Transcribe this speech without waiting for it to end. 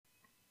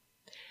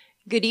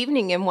Good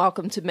evening and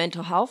welcome to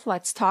Mental Health.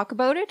 Let's talk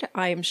about it.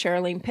 I am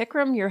Charlene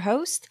Pickram, your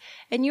host,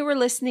 and you are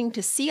listening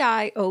to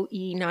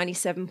CIOE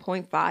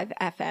 97.5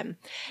 FM.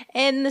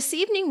 And this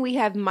evening we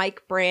have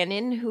Mike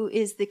Brannon, who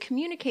is the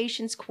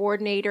Communications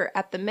Coordinator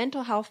at the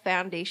Mental Health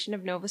Foundation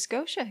of Nova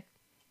Scotia.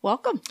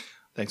 Welcome.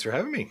 Thanks for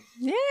having me.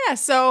 Yeah,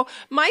 so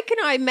Mike and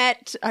I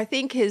met, I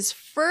think, his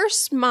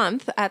first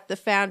month at the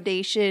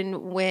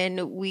foundation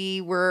when we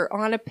were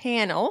on a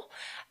panel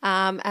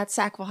at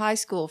Sackville High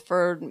School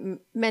for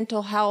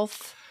mental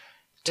health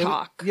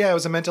talk. It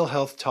was a mental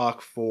health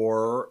talk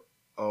for,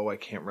 I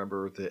can't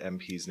remember the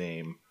MP's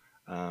name.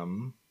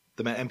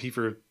 The MP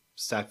for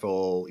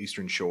Sackville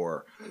Eastern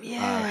Shore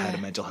had a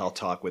mental health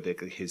talk with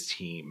his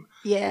team.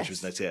 Yes. Which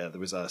was nice. Yeah,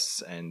 there was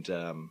us and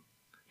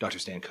Dr.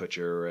 Stan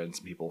Kutcher and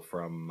some people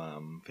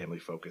from Family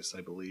Focus, I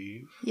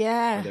believe.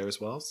 Yeah. Were there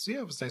as well. So,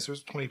 it was nice. There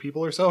was 20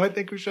 people or so, I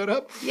think, who showed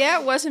up. Yeah,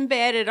 it wasn't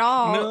bad at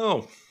all.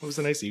 No, it was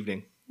a nice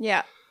evening.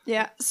 Yeah.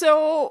 Yeah.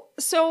 So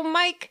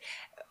Mike,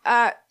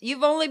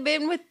 you've only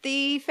been with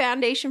the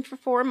foundation for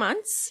 4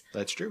 months.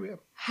 That's true, yeah.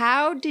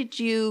 How did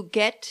you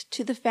get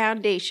to the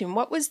foundation?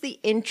 What was the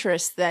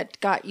interest that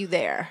got you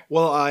there?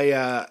 Well,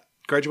 I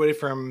graduated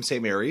from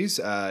St. Mary's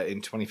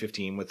in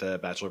 2015 with a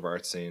Bachelor of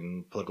Arts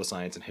in Political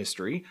Science and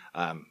History,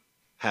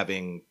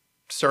 having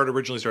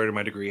originally started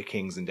my degree at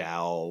King's and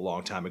Dal a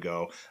long time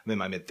ago. I'm in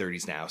my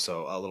mid-30s now,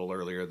 so a little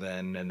earlier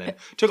then. And then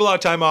took a lot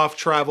of time off,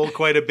 traveled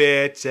quite a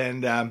bit.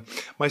 And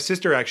my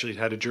sister actually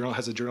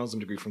has a journalism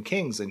degree from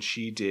King's, and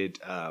she did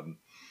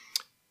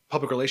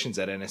public relations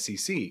at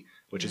NSCC,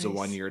 which is a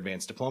 1-year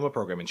advanced diploma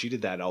program. And she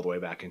did that all the way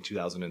back in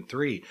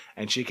 2003.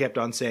 And she kept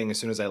on saying, as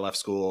soon as I left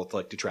school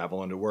to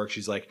travel and to work,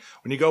 she's like,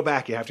 when you go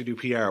back, you have to do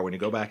PR. When you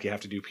go back, you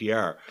have to do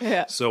PR.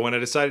 Yeah. So when I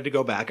decided to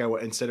go back,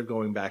 instead of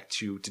going back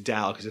to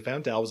Dal, because I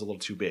found Dal was a little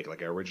too big.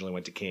 Like I originally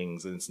went to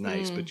King's and it's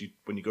nice, but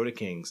when you go to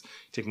King's, you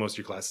take most of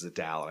your classes at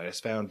Dal. And I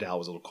just found Dal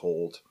was a little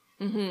cold.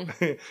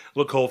 Mm-hmm. A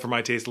little cold for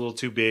my taste, a little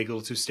too big, a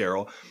little too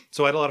sterile.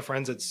 So I had a lot of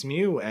friends at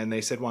SMU and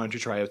they said, why don't you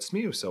try out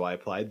SMU? So I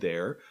applied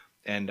there.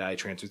 And I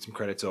transferred some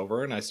credits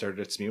over and I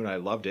started at SMU and I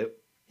loved it.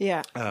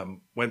 Yeah.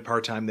 Went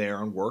part-time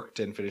there and worked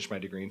and finished my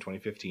degree in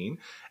 2015.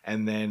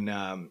 And then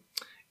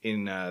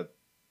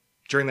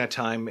during that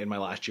time in my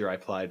last year, I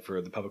applied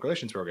for the public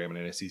relations program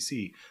at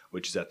NSCC,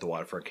 which is at the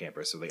Waterfront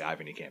campus, so the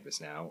Ivany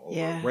campus now,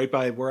 right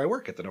by where I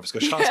work at the Nova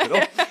Scotia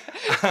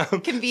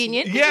Hospital.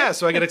 Convenient. Yeah,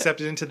 so I got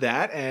accepted into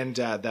that, and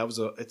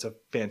it's a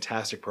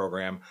fantastic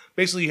program.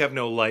 Basically, you have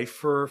no life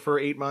for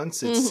 8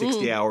 months. It's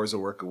 60 hours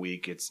of work a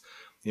week. It's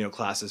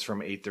classes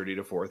from 8:30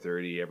 to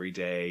 4:30 every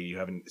day. You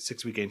have a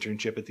 6-week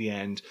internship at the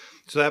end.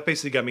 So that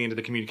basically got me into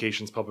the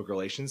communications public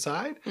relations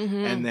side.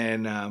 Mm-hmm. And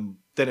then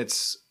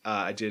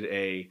I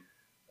did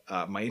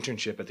my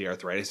internship at the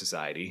Arthritis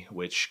Society,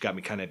 which got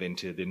me kind of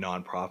into the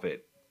nonprofit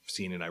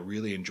scene, and I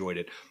really enjoyed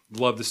it.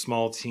 Love the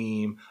small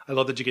team. I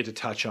love that you get to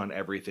touch on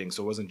everything.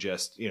 So it wasn't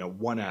just,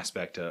 one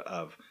aspect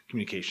of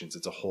communications.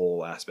 It's a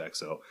whole aspect.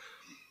 So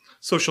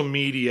social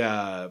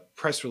media,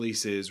 press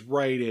releases,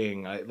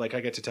 writing. I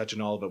get to touch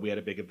on all of it. We had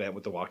a big event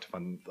with the Walk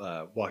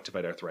to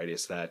Fight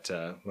Arthritis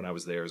when I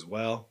was there as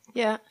well.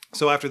 Yeah.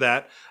 So after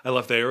that, I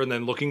left there and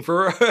then looking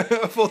for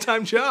a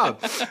full-time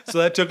job. So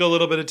that took a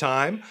little bit of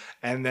time.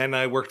 And then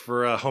I worked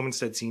for Home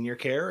Instead Senior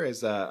Care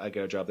I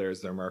got a job there as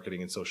their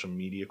marketing and social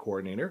media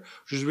coordinator,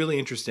 which was really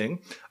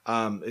interesting.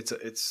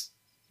 It's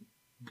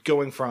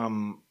going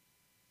from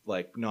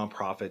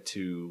nonprofit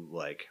to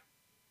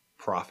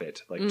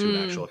profit to an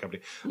actual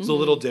company. It's a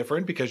little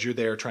different because you're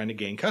there trying to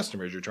gain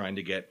customers. You're trying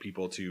to get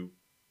people to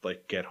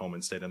get home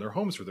and stay in their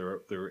homes for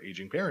their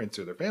aging parents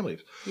or their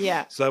families.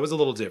 Yeah. So that was a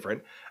little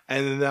different.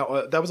 And then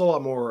that was a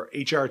lot more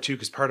HR too,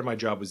 because part of my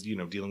job was,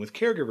 dealing with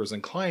caregivers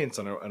and clients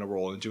on a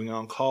role and doing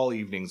on-call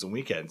evenings and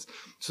weekends.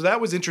 So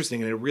that was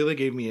interesting. And it really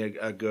gave me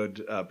a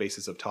good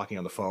basis of talking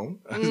on the phone.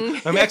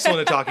 I'm excellent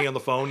at talking on the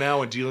phone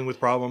now and dealing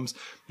with problems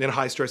in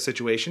high stress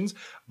situations.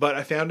 But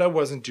I found I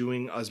wasn't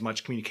doing as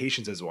much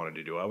communications as I wanted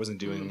to do. I wasn't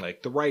doing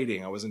the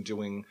writing. I was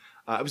doing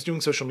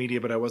social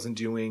media, but I wasn't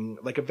doing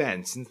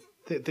events and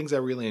things I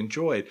really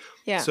enjoyed.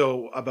 Yeah.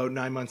 So about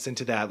 9 months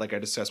into that, I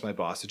discussed with my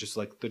boss, it just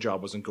the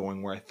job wasn't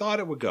going where I thought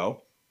it would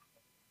go.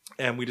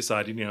 And we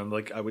decided,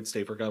 I would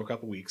stay for a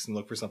couple weeks and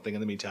look for something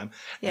in the meantime.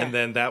 Yeah. And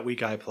then that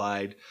week I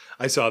applied.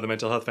 I saw the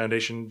Mental Health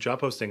Foundation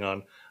job posting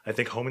on, I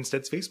think, Home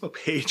Instead's Facebook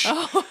page.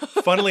 Oh.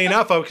 Funnily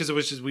enough, because it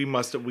was just, we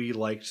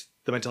liked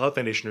the Mental Health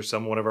Foundation, or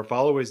one of our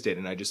followers did.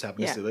 And I just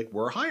happened to say,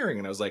 we're hiring.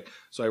 And I was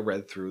so I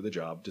read through the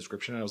job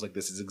description. And I was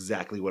this is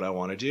exactly what I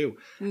want to do.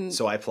 Mm.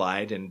 So I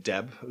applied, and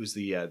Deb, who's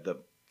the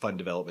fund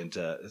development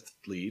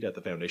lead at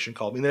the foundation,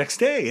 called me the next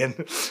day.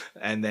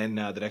 And then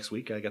the next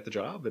week I got the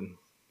job, and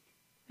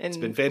it's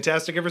been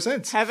fantastic ever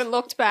since. Haven't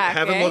looked back.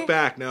 Looked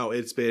back. No,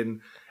 it's been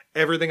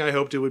everything I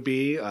hoped it would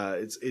be.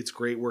 It's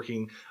great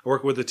working. I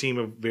work with a team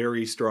of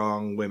very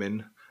strong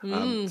women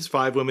It's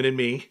 5 women and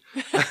me.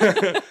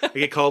 I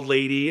get called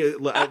lady.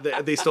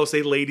 They still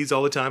say ladies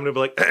all the time. And I'll be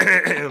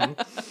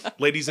like,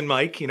 ladies and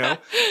Mike,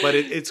 But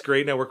it's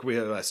great. And I work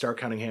with Stark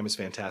Cunningham is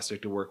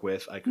fantastic to work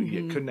with.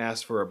 Couldn't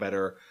ask for a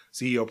better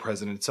CEO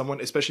president,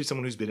 especially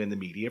someone who's been in the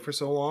media for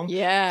so long.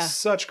 Yeah.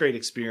 Such great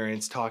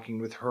experience talking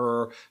with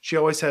her. She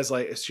always has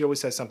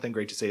something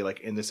great to say, like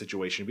in this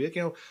situation. Be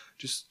like,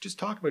 just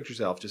talk about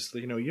yourself. Just,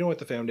 you know what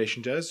the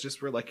foundation does.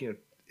 Just we're like,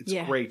 it's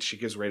great. She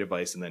gives great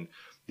advice. And then,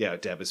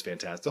 Deb is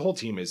fantastic. The whole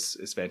team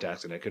is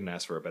fantastic. I couldn't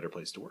ask for a better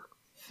place to work.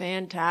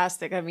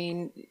 Fantastic. I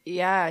mean,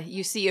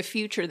 you see a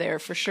future there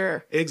for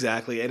sure.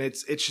 Exactly. And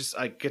it's just,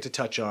 I get to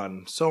touch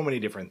on so many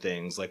different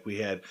things. Like we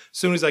had, as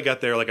soon as I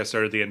got there, like I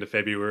started at the end of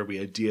February, we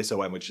had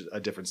DSOM, which is a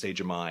different stage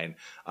of mine,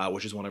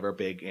 which is one of our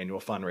big annual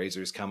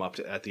fundraisers, come up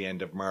at the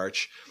end of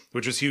March,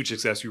 which was huge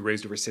success. We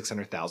raised over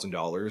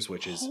 $600,000,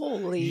 which is,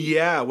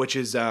 which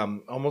is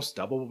almost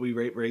double what we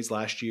raised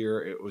last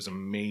year. It was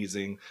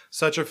amazing.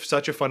 Such a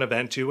fun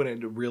event too. And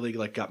it really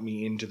like got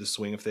me into the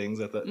swing of things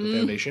at the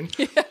foundation.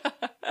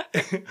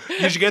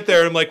 You should get there.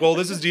 And I'm like, well,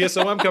 this is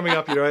DSOM coming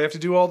up. I have to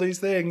do all these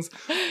things,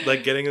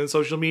 like getting in the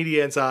social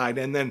media inside.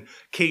 And then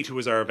Kate, who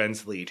is our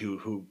events lead,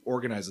 who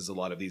organizes a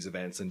lot of these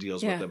events and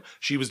deals with them.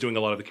 She was doing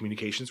a lot of the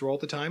communications role at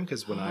the time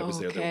because when I was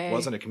there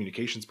wasn't a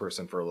communications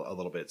person for a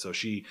little bit. So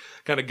she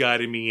kind of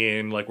guided me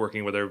in, like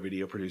working with our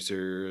video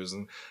producers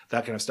and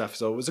that kind of stuff.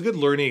 So it was a good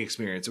learning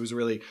experience. It was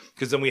really,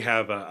 because then we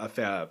have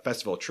a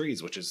Festival of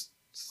Trees, which is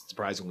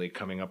surprisingly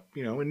coming up,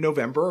 in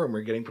November, and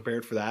we're getting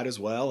prepared for that as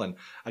well. And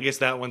I guess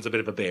that one's a bit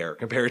of a bear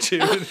compared to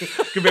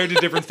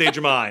different stage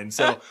of mine.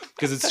 So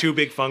because it's 2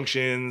 big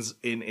functions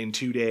in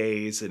 2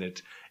 days, and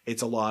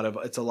it's a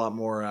lot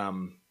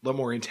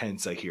more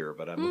intense, I hear,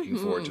 but I'm looking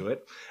forward to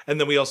it. And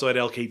then we also had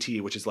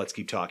LKT, which is Let's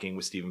Keep Talking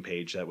with Stephen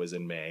Page. That was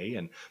in May.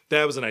 And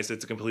that was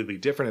it's a completely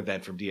different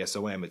event from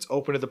DSOM. It's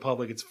open to the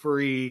public. It's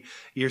free.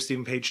 You hear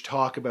Stephen Page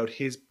talk about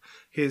his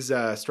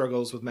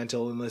struggles with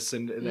mental illness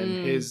and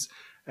his,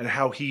 and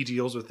how he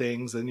deals with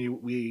things. And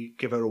we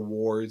give out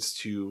awards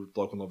to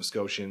local Nova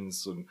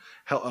Scotians. And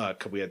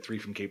we had 3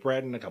 from Cape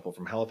Breton, a couple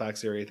from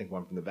Halifax area, I think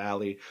 1 from the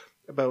Valley,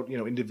 about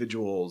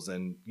individuals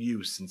and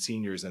youth and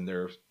seniors and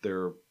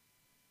their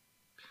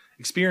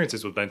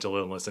experiences with mental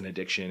illness and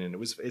addiction. And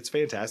it's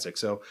fantastic.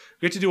 So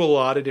we get to do a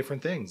lot of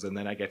different things, and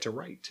then I get to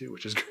write too,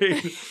 which is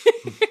great.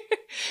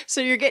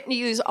 So you're getting to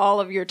use all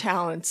of your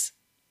talents.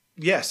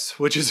 Yes,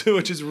 which is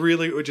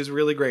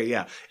really great.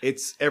 Yeah,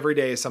 it's every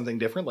day is something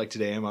different. Like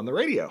today, I'm on the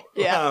radio.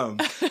 Yeah.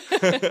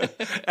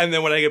 And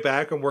then when I get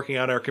back, I'm working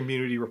on our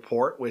community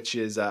report, which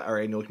is our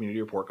annual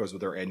community report goes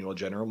with our annual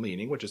general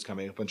meeting, which is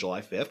coming up on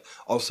July 5th.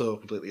 Also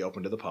completely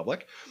open to the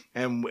public.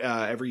 And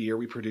every year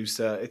we produce.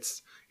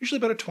 It's usually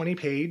about a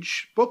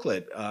 20-page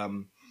booklet.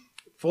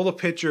 Full of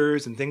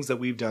pictures and things that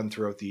we've done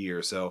throughout the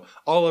year. So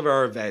all of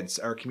our events,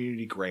 our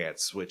community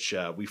grants, which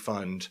we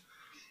fund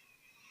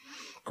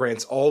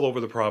grants all over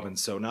the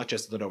province. So not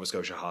just at the Nova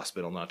Scotia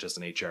Hospital, not just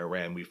in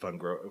HRN. We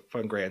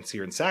fund grants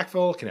here in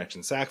Sackville,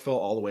 Connection Sackville,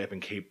 all the way up in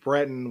Cape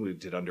Breton. We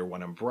did under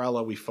one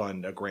umbrella. We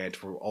fund a grant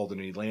for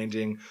Alderney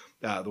Landing,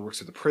 the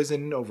works of the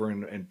prison over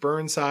in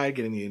Burnside,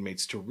 getting the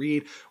inmates to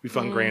read. We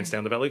fund grants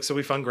down the valley. So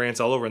we fund grants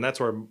all over, and that's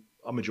where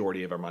a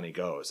majority of our money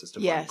goes, is to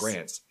fund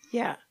grants.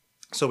 Yeah.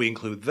 So we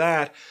include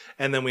that,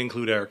 and then we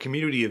include our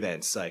community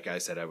events. Like I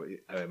said,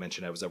 I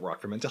mentioned I was at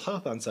Rockford Mental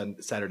Health on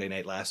Saturday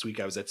night last week.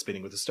 I was at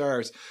Spinning with the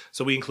Stars.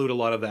 So we include a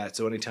lot of that.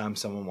 So anytime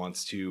someone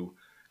wants to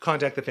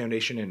contact the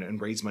foundation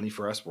and raise money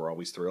for us, we're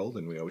always thrilled,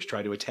 and we always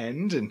try to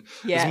attend, and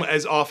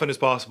as often as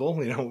possible.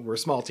 We're a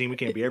small team; we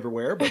can't be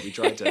everywhere, but we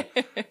try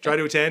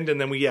to attend.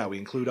 And then we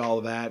include all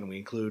of that, and we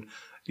include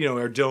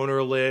our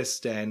donor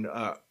list and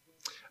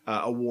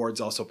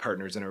awards, also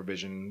partners in our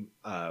vision,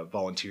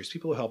 volunteers,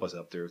 people who help us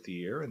out throughout the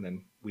year. And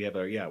then we have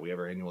our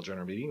annual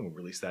general meeting, and we'll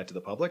release that to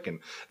the public. And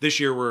this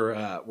year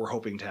we're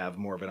hoping to have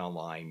more of it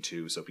online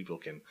too, so people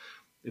can,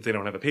 if they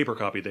don't have a paper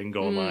copy, they can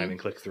go online and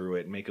click through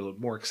it and make it a little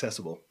more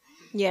accessible.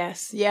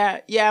 Yes.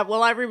 Yeah.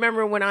 Well, I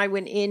remember when I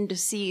went in to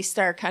see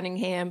Stark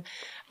Cunningham,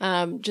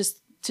 just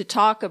to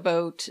talk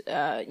about,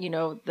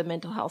 the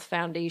Mental Health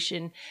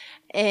Foundation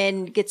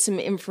and get some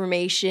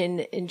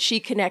information. And she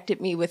connected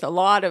me with a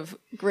lot of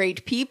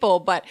great people.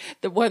 But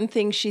the one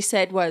thing she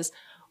said was,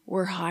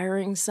 we're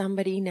hiring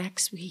somebody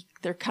next week.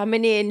 They're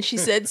coming in. She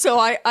said, so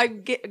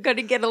I'm going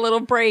to get a little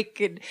break.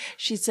 And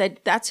she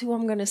said, that's who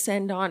I'm going to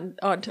send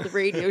onto the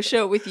radio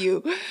show with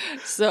you.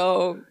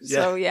 So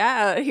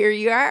here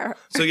you are.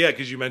 So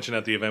because you mentioned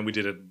at the event we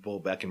did at Bull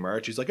back in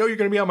March, he's like, oh, you're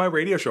going to be on my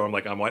radio show. I'm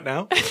like, on what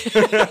now?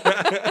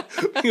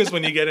 Because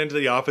when you get into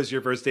the office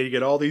your first day, you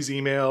get all these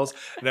emails.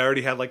 And I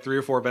already had like 3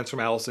 or 4 events from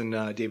Allison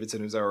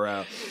Davidson,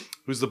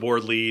 who's the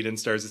board lead and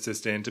Star's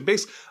assistant, and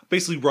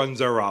basically runs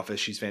our office.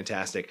 She's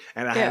fantastic.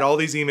 And I had all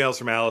these emails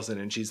from Allison,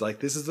 and she's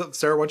like,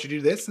 Sarah wants you to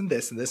do this and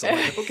this and this. I'm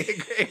like, okay,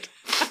 great.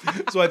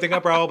 So I think I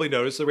probably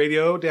noticed the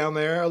radio down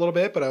there a little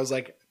bit, but I was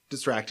like,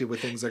 distracted with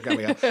things that are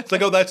coming up. It's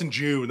like, oh, that's in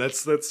June.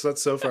 That's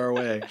so far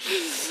away.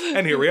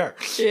 And here we are.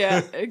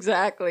 Yeah,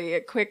 exactly.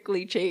 It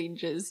quickly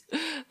changes.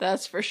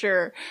 That's for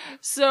sure.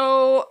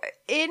 So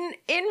in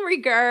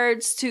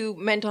regards to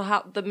mental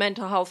health, the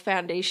Mental Health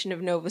Foundation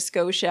of Nova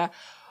Scotia,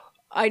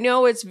 I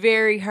know it's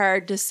very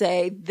hard to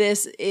say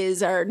this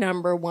is our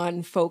number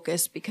one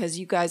focus because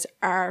you guys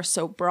are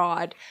so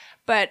broad,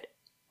 but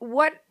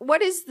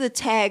what is the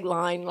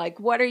tagline? Like,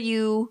 what are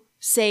you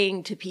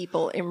saying to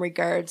people in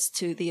regards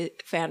to the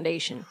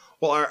foundation?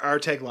 Well, our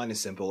tagline is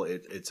simple.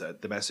 It's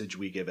the message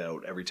we give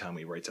out every time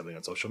we write something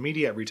on social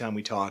media, every time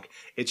we talk.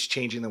 It's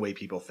changing the way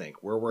people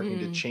think. We're working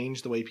to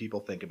change the way people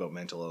think about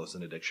mental illness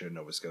and addiction in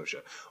Nova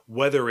Scotia.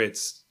 Whether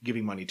it's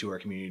giving money to our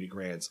community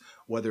grants,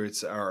 whether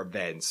it's our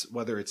events,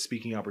 whether it's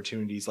speaking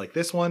opportunities like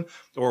this one,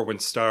 or when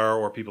Star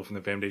or people from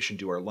the foundation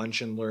do our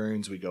lunch and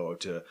learns, we go out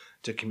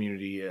to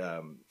community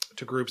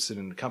to groups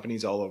and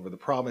companies all over the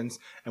province,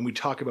 and we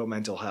talk about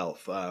mental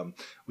health.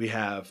 We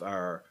have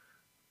our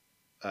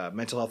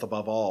Mental Health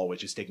Above All,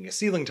 which is taking a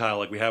ceiling tile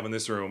like we have in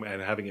this room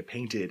and having it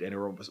painted, and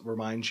it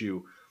reminds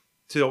you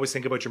to always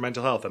think about your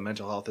mental health, and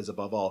mental health is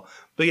above all.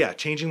 But yeah,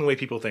 changing the way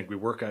people think. We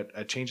work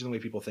at changing the way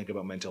people think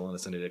about mental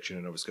illness and addiction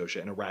in Nova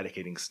Scotia and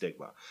eradicating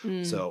stigma.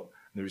 So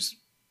there's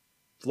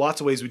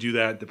lots of ways we do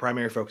that. The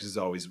primary focus is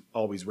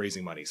always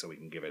raising money so we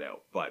can give it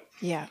out. But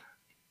yeah,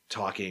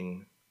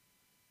 talking,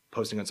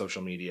 posting on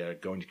social media,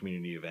 going to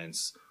community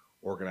events,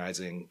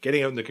 organizing,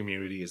 getting out in the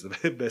community is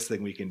the best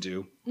thing we can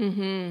do.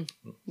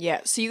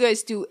 Yeah. So you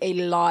guys do a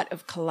lot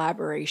of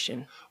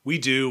collaboration. We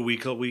do. We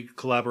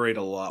collaborate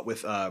a lot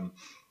with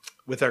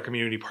our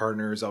community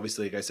partners.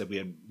 Obviously, like I said, we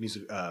had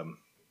music,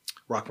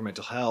 Rock for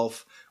Mental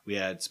Health. We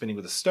had Spinning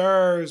with the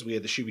Stars. We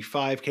had the Shuby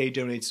 5K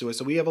donates to us.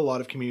 So we have a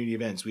lot of community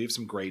events. We have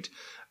some great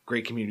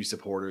community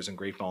supporters and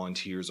great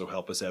volunteers who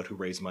help us out, who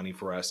raise money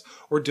for us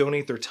or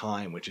donate their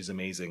time, which is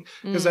amazing.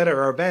 Because at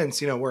our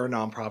events, we're a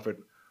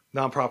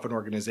nonprofit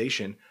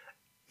organization.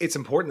 It's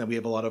important that we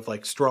have a lot of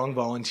strong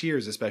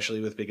volunteers, especially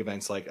with big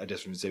events like A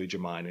Different Age of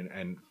Mine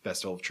and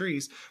Festival of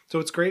Trees. So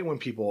it's great when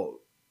people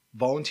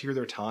volunteer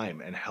their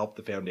time and help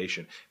the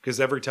foundation, because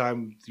every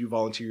time you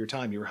volunteer your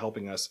time, you're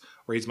helping us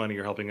raise money,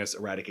 you're helping us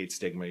eradicate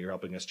stigma, you're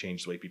helping us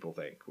change the way people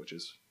think, which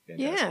is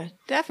fantastic. Yeah,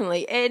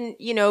 definitely. And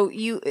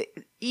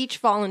each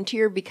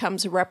volunteer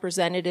becomes a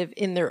representative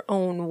in their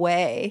own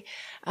way,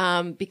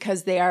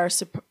 because they are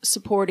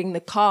supporting the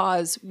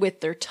cause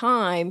with their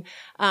time.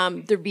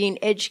 They're being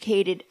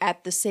educated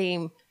at the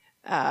same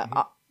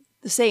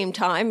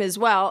time as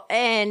well,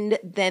 and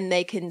then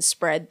they can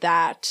spread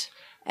that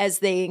as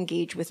they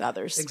engage with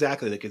others.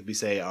 Exactly. They could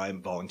say,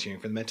 I'm volunteering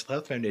for the Mental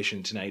Health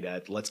Foundation tonight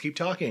at Let's Keep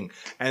Talking.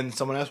 And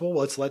someone asks, well,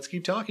 what's Let's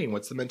Keep Talking?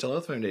 What's the Mental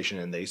Health Foundation?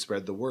 And they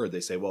spread the word. They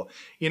say, well,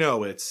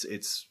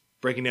 it's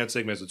breaking down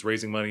stigmas. It's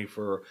raising money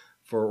for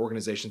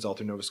organizations all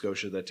through Nova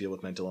Scotia that deal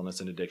with mental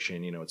illness and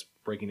addiction. It's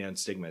breaking down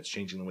stigma. It's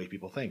changing the way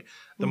people think.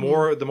 The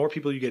more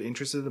people you get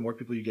interested, the more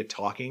people you get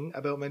talking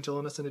about mental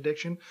illness and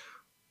addiction,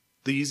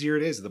 the easier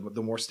it is. The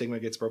more stigma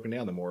gets broken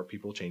down, the more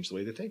people change the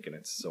way they think, and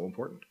it's so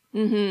important.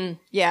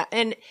 Yeah,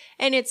 and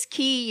it's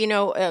key, and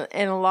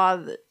a lot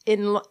of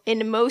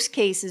in most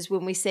cases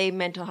when we say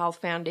Mental Health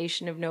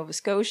Foundation of Nova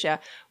Scotia,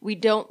 we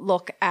don't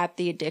look at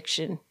the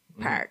addiction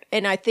part.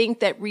 And I think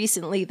that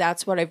recently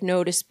that's what I've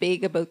noticed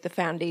big about the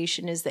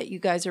foundation is that you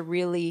guys are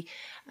really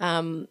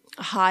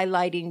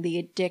highlighting the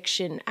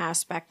addiction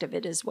aspect of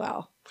it as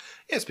well.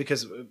 Yes,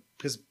 because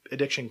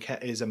addiction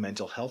is a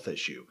mental health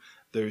issue.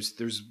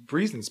 There's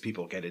reasons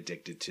people get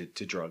addicted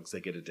to drugs. They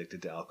get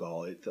addicted to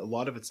alcohol. A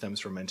lot of it stems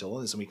from mental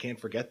illness, and we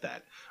can't forget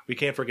that. We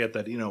can't forget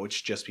that,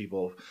 it's just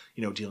people,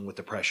 dealing with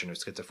depression or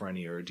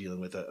schizophrenia or dealing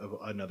with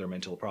another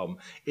mental problem.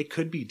 It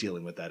could be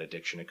dealing with that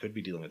addiction. It could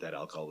be dealing with that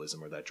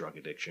alcoholism or that drug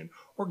addiction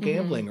or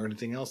gambling or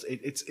anything else.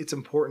 It's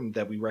important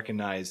that we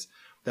recognize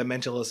that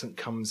mental illness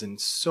comes in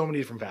so many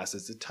different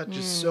facets. It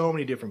touches so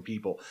many different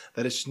people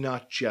that it's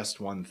not just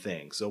one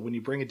thing. So when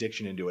you bring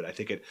addiction into it, I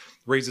think it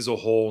raises a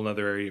whole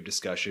other area of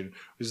discussion.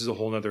 This is a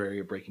whole other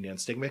area of breaking down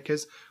stigma,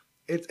 because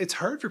it's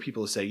hard for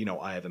people to say,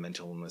 I have a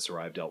mental illness or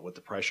I've dealt with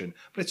depression,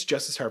 but it's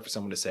just as hard for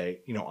someone to say,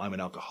 I'm an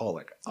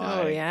alcoholic.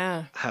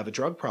 I have a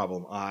drug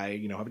problem.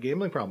 I, have a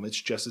gambling problem. It's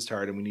just as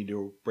hard, and we need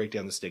to break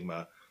down the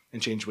stigma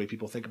and change the way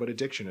people think about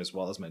addiction as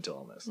well as mental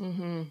illness.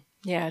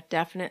 Yeah,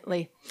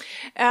 definitely.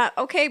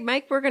 Okay,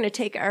 Mike, we're going to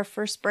take our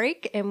first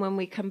break. And when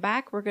we come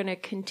back, we're going to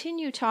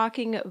continue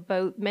talking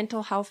about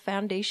Mental Health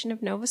Foundation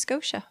of Nova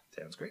Scotia.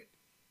 Sounds great.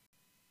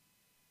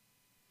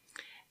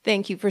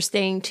 Thank you for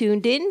staying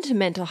tuned in to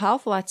Mental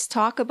Health. Let's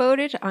talk about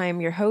it. I am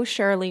your host,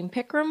 Charlene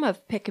Pickram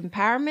of Pick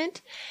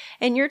Empowerment,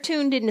 and you're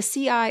tuned into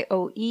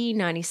CIOE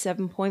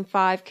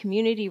 97.5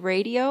 Community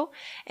Radio.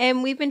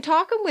 And we've been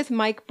talking with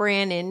Mike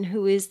Brannon,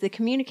 who is the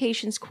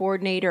communications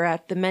coordinator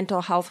at the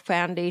Mental Health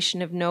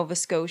Foundation of Nova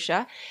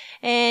Scotia.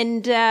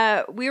 And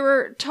we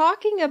were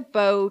talking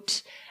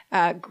about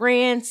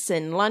grants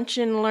and lunch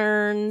and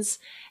learns.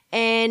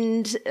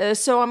 And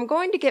so I'm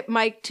going to get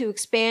Mike to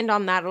expand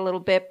on that a little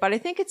bit, but I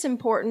think it's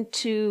important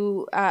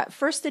to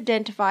first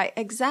identify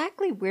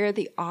exactly where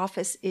the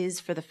office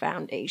is for the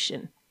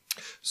foundation.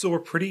 So we're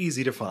pretty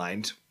easy to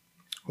find.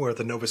 We're at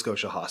the Nova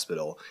Scotia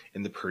Hospital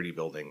in the Purdy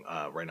building,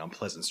 right on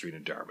Pleasant Street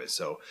in Dartmouth.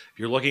 So if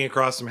you're looking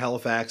across from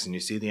Halifax and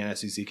you see the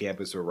NSCC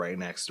campus, we're right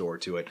next door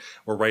to it.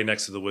 We're right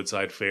next to the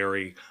Woodside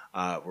Ferry.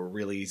 We're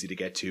really easy to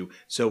get to.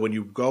 So when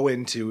you go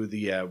into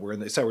the, we're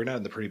not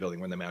in the Purdy building,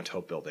 we're in the Mount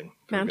Hope building.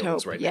 Mount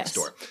Hope, right yes. next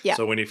door. Yeah.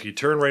 So if you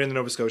turn right in the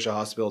Nova Scotia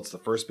Hospital, it's the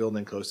first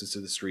building closest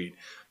to the street.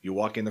 You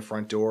walk in the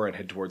front door and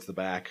head towards the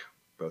back.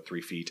 About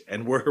 3 feet,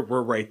 and we're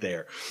right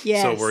there.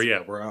 Yes. So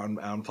we're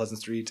on Pleasant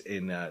Street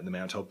in the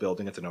Mount Hope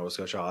building at the Nova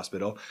Scotia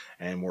Hospital,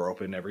 and we're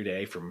open every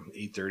day from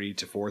 8:30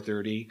 to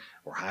 4:30.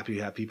 We're happy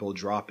to have people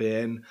drop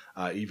in,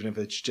 even if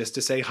it's just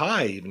to say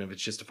hi, even if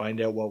it's just to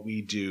find out what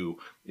we do,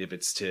 if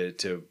it's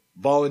to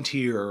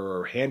volunteer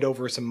or hand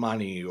over some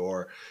money,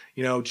 or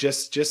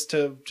just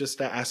to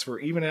ask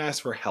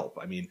for help.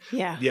 I mean,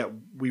 yeah,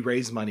 we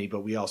raise money, but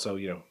we also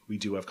we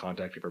do have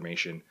contact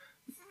information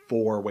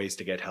for ways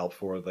to get help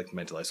for like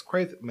mental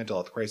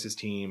health crisis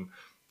team,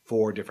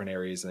 for different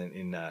areas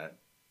in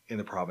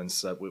the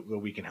province where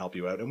we can help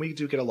you out. And we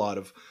do get a lot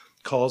of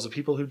calls of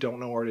people who don't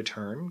know where to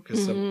turn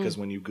because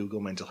when you Google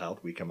mental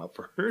health, we come up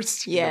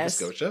first in Nova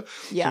Scotia.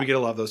 Yeah. So we get a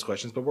lot of those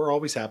questions, but we're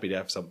always happy to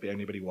have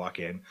anybody walk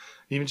in,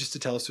 even just to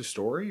tell us their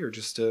story or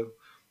just to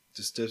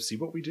see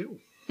what we do.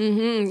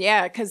 Mm-hmm.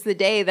 Yeah, because the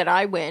day that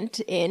I went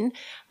in,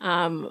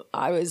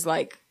 I was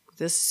like,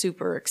 this is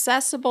super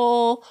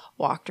accessible,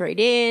 walked right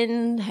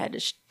in, had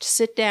to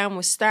sit down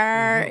with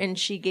Star, and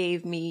she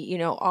gave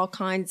me, all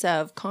kinds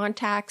of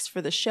contacts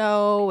for the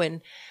show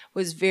and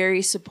was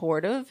very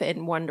supportive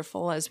and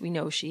wonderful, as we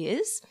know she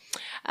is.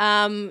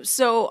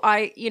 So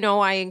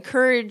I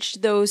encourage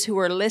those who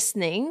are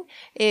listening.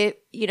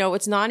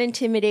 It's not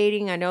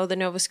intimidating. I know the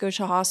Nova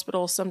Scotia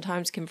Hospital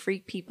sometimes can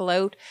freak people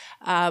out,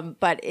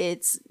 but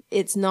it's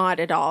not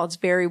at all. It's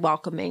very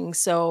welcoming.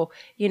 So,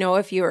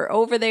 if you're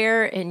over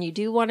there and you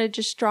do want to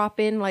just drop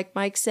in, like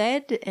Mike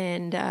said,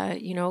 and,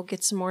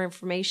 get some more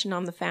information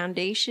on the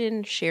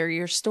foundation, share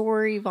your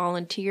story,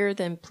 volunteer,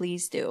 then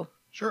please do.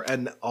 Sure,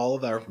 and all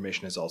of our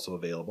information is also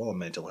available on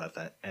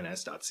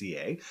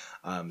mentalhealthns.ca.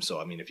 So,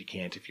 I mean, if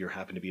you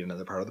happen to be in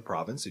another part of the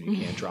province and you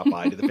can't drop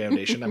by to the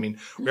foundation, I mean,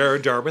 we're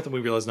in Dartmouth and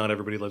we realize not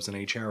everybody lives in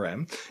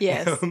HRM.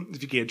 Yes.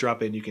 If you can't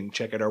drop in, you can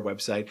check out our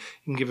website.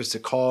 You can give us a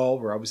call.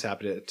 We're always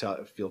happy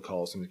to field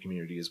calls from the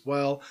community as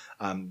well.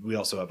 We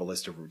also have a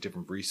list of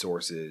different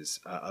resources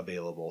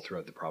available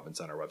throughout the province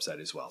on our website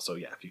as well. So,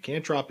 yeah, if you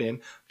can't drop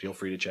in, feel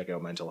free to check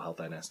out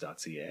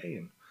mentalhealthns.ca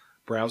and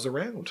browse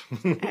around.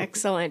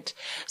 Excellent.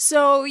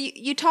 So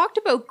you talked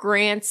about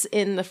grants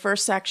in the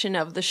first section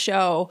of the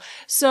show.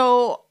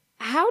 So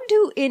how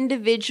do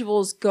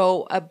individuals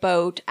go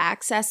about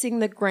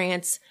accessing the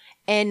grants,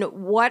 and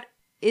what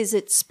is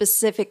it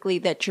specifically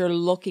that you're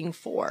looking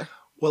for?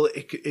 Well,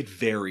 it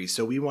varies.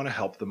 So we want to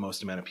help the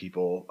most amount of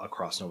people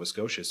across Nova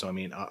Scotia. So, I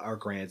mean, our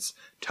grants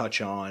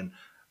touch on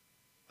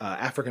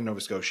African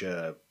Nova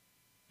Scotia,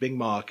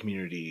 Mi'kmaq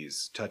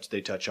communities, they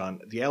touch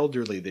on the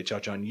elderly, they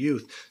touch on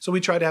youth. So we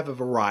try to have a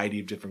variety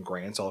of different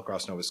grants all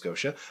across Nova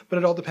Scotia, but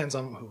it all depends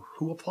on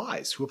who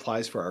applies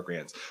for our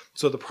grants.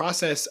 So the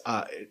process,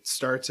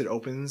 it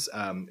opens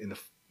in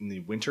the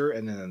winter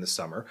and then in the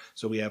summer.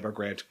 So we have our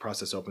grant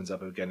process opens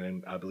up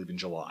again I believe in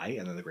July,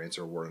 and then the grants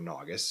are awarded in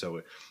August.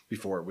 So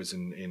before it was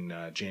in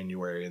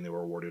January, and they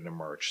were awarded in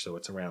March. So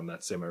it's around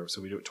that similar.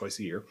 So we do it twice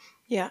a year.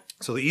 Yeah.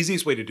 So the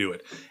easiest way to do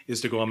it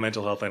is to go on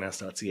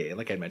mentalhealthns.ca,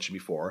 like I mentioned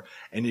before,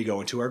 and you go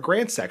into our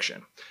grant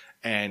section.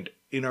 And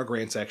in our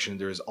grant section,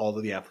 there's all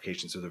of the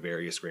applications of the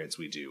various grants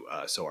we do.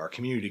 So our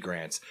community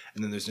grants,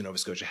 and then there's the Nova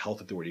Scotia Health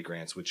Authority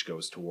grants, which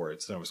goes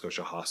towards the Nova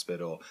Scotia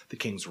Hospital, the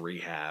King's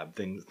Rehab,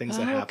 things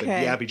that happen,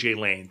 the Abby J.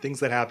 Lane, things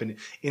that happen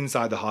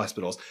inside the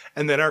hospitals.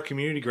 And then our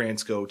community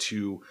grants go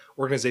to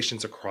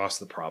organizations across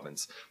the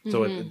province.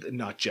 So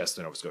not just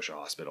the Nova Scotia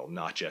Hospital,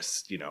 not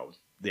just,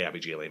 the Abby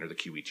J. Lane or the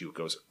QE2. It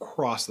goes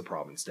across the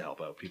province to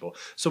help out people.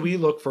 So we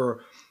look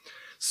for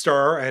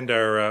Star and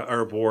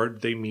our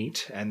board. They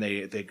meet, and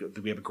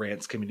we have a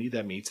grants committee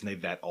that meets, and they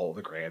vet all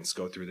the grants,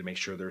 go through to make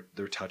sure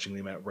they're touching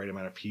the right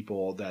amount of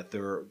people, that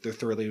they're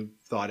thoroughly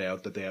thought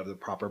out, that they have the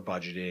proper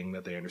budgeting,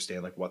 that they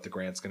understand like what the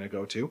grant's going to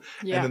go to.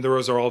 Yeah. And then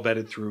those are all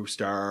vetted through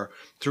Star,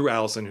 through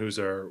Allison, who's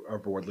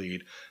our board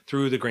lead,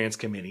 through the grants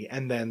committee,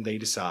 and then they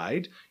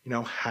decide,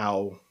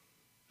 how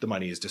the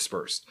money is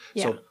dispersed.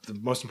 Yeah. So the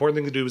most important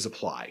thing to do is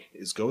apply,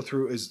 is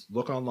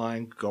look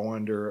online, go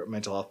under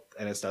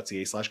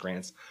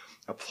mentalhealthns.ca/grants,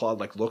 apply,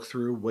 look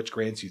through which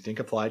grants you think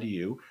apply to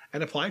you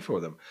and apply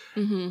for them.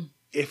 Mm-hmm.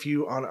 If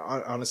you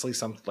honestly,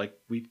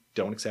 we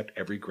don't accept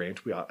every grant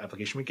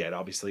application we get.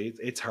 Obviously,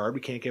 it's hard. We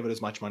can't give out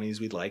as much money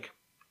as we'd like.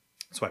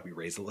 That's why we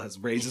raise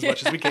as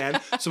much as we can,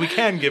 so we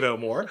can give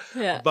out more.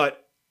 Yeah.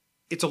 But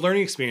it's a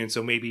learning experience.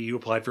 So maybe you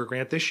applied for a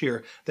grant this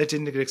year that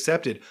didn't get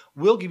accepted.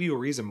 We'll give you a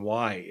reason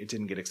why it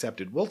didn't get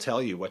accepted. We'll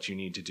tell you what you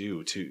need to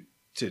do to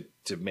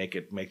make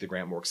the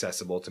grant more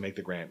accessible, to make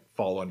the grant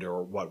fall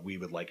under what we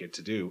would like it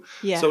to do.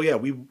 Yeah. So yeah,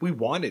 we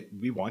want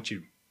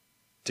you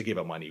to give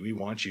out money. We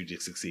want you to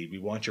succeed. We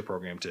want your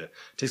program to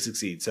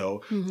succeed.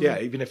 So yeah,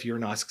 even if you're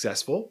not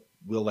successful,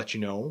 we'll let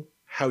you know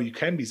how you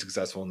can be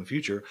successful in the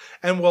future.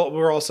 And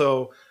we're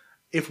also,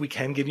 if we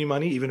can give you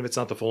money, even if it's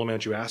not the full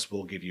amount you asked,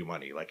 we'll give you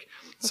money. Like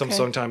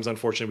sometimes,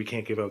 unfortunately, we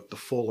can't give out the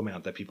full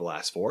amount that people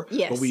ask for,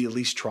 but we at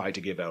least try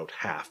to give out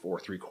half or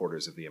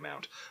 3/4 of the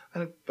amount.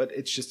 But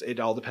it's just, it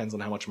all depends on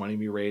how much money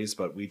we raise,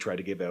 but we try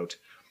to give out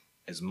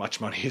as much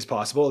money as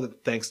possible.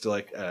 Thanks to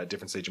like a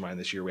different stage of mind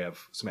this year, we have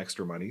some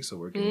extra money, so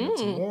we're giving out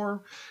some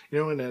more,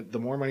 and the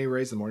more money we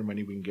raise, the more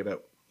money we can give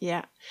out.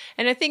 Yeah.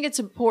 And I think it's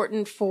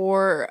important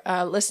for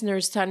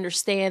listeners to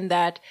understand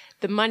that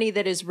the money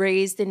that is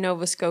raised in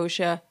Nova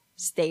Scotia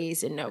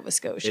stays in Nova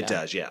Scotia. It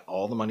does, yeah.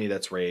 All the money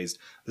that's raised,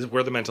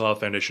 we're the Mental Health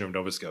Foundation of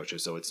Nova Scotia.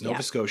 So it's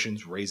Nova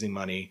Scotians raising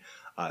money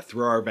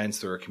through our events,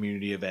 through our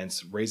community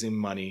events, raising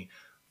money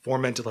for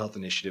mental health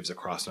initiatives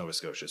across Nova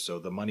Scotia. So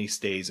the money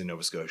stays in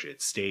Nova Scotia.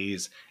 It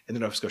stays in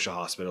the Nova Scotia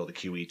Hospital, the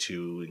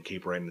QE2 in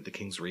Cape Breton, at the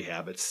King's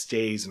Rehab. It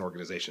stays in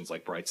organizations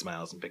like Bright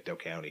Smiles in Pictou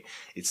County.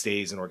 It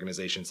stays in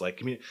organizations like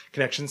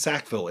Connection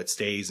Sackville. It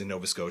stays in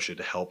Nova Scotia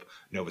to help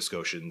Nova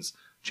Scotians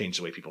change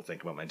the way people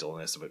think about mental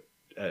illness,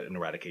 and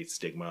eradicate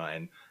stigma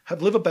and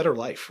live a better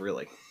life,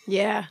 really.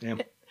 Yeah.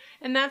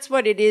 And that's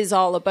what it is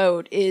all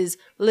about, is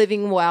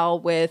living well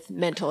with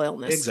mental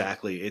illness.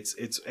 Exactly.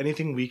 It's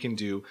anything we can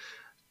do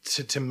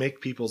to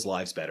make people's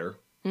lives better.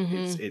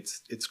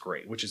 It's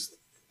great, which is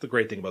the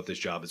great thing about this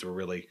job, is we're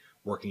really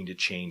working to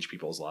change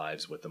people's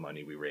lives with the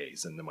money we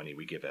raise and the money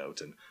we give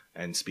out,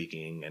 and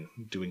speaking and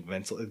doing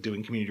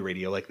community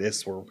radio like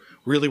this. We're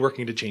really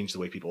working to change the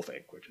way people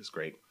think, which is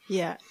great.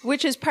 Yeah.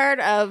 Which is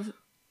part of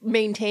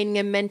maintaining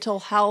a mental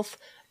health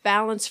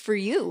balance for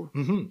you.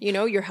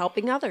 You're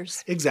helping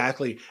others.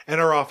 Exactly. And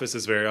our office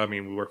is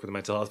we work for the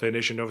Mental Health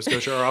Foundation Nova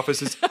Scotia. Our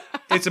office is,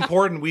 it's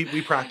important.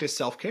 We practice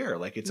self-care.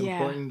 Like, it's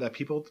important that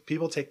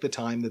people take the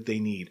time that they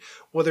need,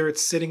 whether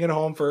it's sitting at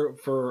home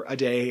for a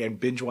day and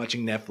binge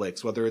watching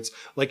Netflix, whether it's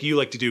like you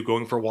like to do,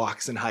 going for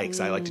walks and hikes.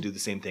 I like to do the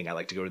same thing. I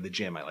like to go to the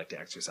gym. I like to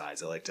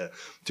exercise. I like to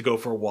go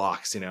for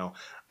walks,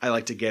 I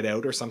like to get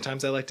out, or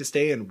sometimes I like to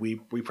stay, and we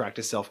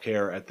practice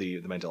self-care at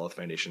the Mental Health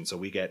Foundation. So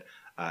we get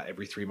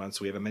every 3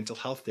 months we have a mental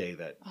health day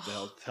that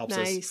helps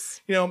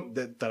us.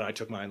 That I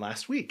took mine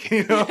last week.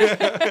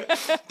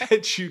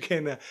 That you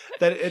can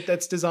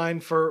that's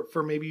designed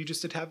for maybe you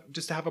just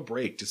to have a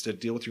break, just to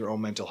deal with your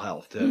own mental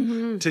health,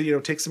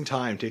 to take some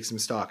time, take some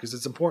stock, because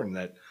it's important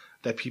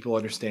that people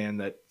understand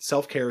that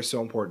self-care is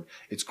so important.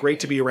 It's great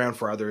to be around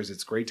for others.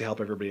 It's great to help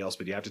everybody else,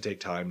 but you have to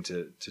take time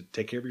to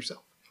take care of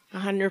yourself.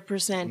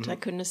 100%. I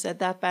couldn't have said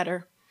that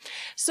better.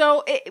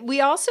 So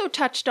we also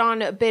touched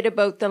on a bit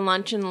about the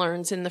lunch and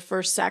learns in the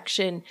first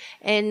section.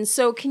 And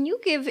so can you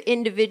give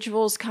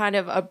individuals kind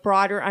of a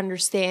broader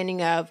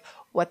understanding of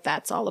what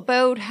that's all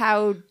about?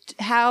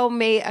 How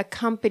may a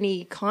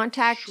company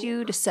contact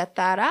you to set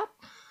that up?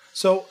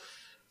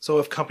 So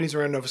if companies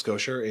around Nova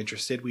Scotia are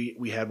interested,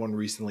 we had one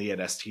recently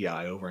at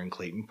STI over in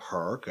Clayton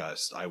Park.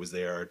 I was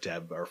there.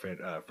 Deb, our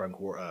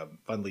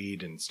fund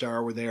lead, and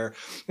Star were there.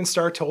 And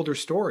Star told her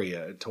story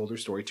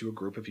to a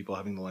group of people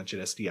having lunch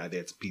at STI. They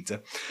had some pizza.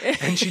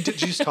 And she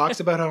just talks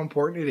about how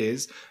important it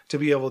is to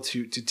be able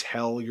to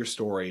tell your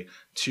story,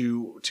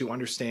 to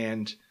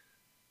understand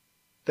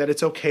that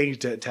it's okay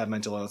to have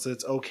mental illness, that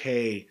it's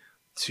okay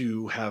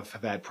to have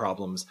had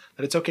problems,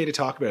 that it's okay to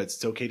talk about it.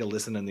 It's okay to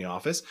listen in the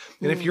office.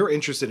 And if you're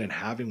interested in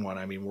having one,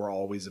 we're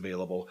always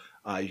available.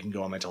 You can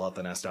go on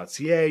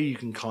mentalhealthns.ca. You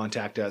can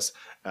contact us.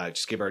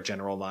 Just give our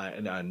general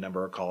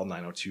number a call,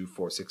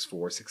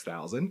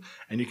 902-464-6000.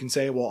 And you can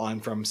say, well,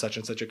 I'm from such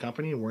and such a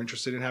company, and we're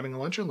interested in having a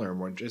lunch and learn.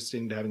 We're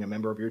interested in having a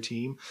member of your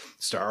team,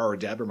 Star or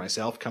Deb or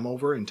myself, come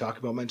over and talk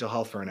about mental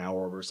health for an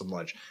hour over some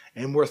lunch.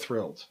 And we're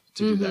thrilled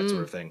to do that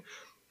sort of thing.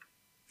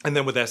 And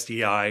then with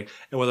SDI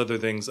and with other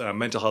things,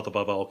 mental health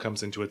above all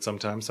comes into it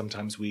sometimes.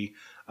 Sometimes we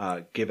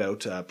give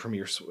out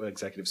Premier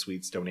Executive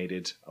Suites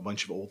donated a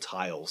bunch of old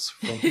tiles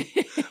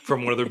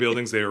from one of their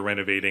buildings they were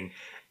renovating,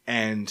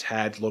 and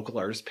had local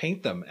artists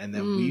paint them. And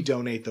then we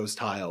donate those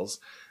tiles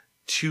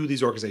to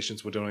these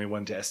organizations. We'll donate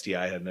one to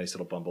SDI, had a nice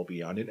little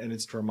bumblebee on it, and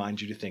it's to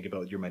remind you to think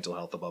about your mental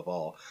health above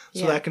all.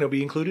 So that can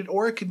be included,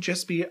 or it can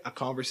just be a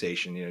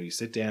conversation. You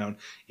sit down,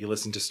 you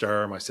listen to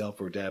Star, myself,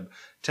 or Deb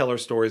tell our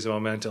stories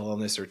about mental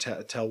illness, or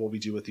tell what we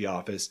do at the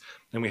office,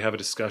 and we have a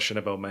discussion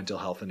about mental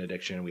health and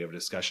addiction. We have a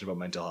discussion about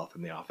mental health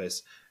in the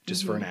office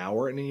just for an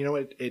hour, and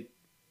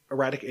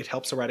it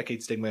helps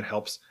eradicate stigma. It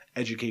helps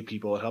educate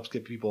people. It helps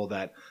give people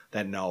that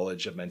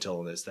knowledge of mental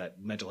illness,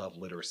 that mental health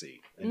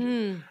literacy,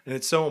 and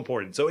it's so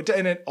important. So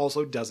it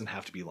also doesn't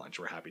have to be lunch.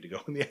 We're happy to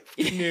go in the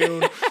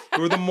afternoon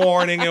or the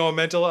morning. A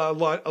mental a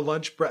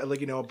lunch,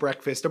 a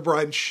breakfast, a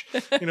brunch.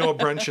 A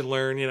brunch and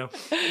learn.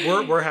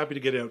 We're happy to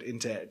get out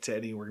to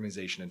any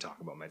organization and talk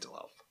about mental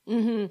health.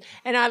 And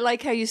I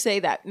like how you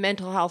say that,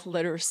 mental health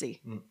literacy.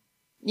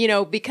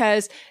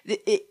 Because,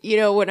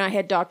 when I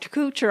had Dr.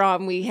 Kuchar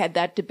on, we had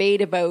that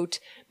debate about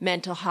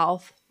mental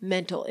health,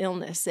 mental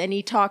illness. And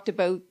he talked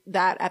about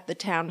that at the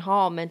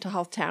mental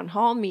health town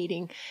hall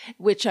meeting,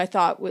 which I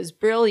thought was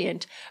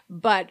brilliant.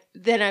 But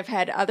then I've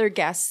had other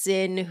guests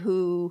in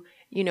who,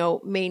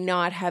 may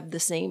not have the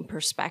same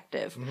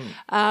perspective.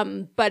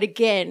 But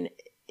again,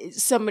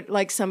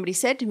 somebody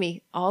said to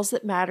me, all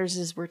that matters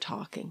is we're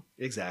talking.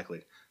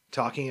 Exactly.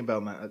 Talking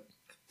about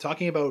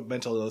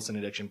mental illness and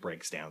addiction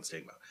breaks down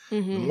stigma.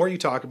 Mm-hmm. The more you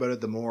talk about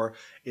it, the more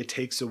it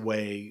takes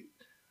away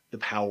the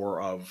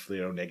power of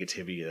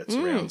negativity that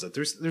surrounds it.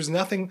 There's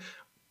nothing.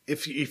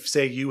 If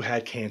say you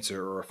had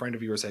cancer or a friend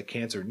of yours had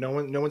cancer, no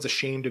one's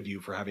ashamed of you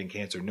for having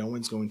cancer. No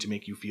one's going to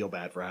make you feel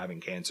bad for having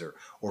cancer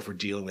or for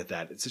dealing with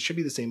that. It should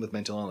be the same with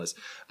mental illness.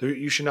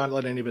 You should not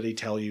let anybody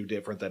tell you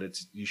different, that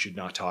you should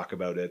not talk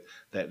about it,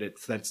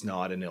 that's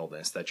not an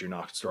illness, that you're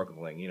not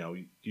struggling.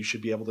 You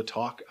should be able to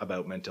talk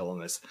about mental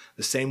illness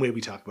the same way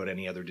we talk about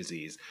any other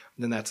disease.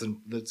 And then that's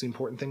the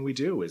important thing we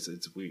do is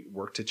we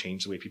work to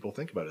change the way people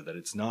think about it, that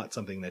it's not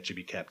something that should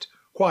be kept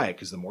quiet,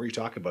 because the more you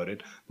talk about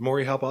it, the more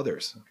you help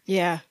others.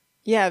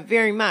 Yeah,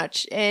 very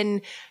much.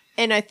 And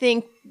I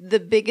think the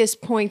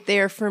biggest point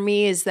there for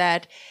me is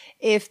that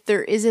if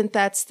there isn't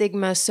that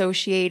stigma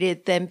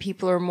associated, then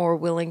people are more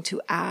willing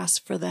to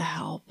ask for the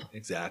help.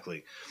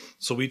 Exactly.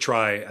 So we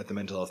try at the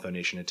Mental Health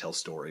Foundation to tell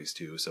stories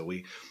too. So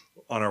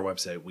on our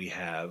website, we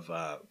have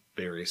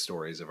various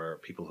stories of our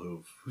people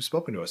who've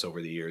spoken to us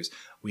over the years.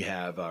 We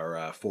have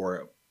our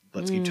 4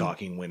 Let's Keep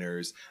Talking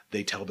winners.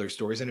 They tell their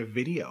stories in a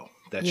video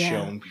that's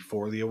shown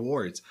before the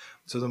awards.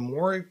 So the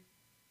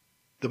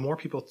more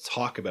people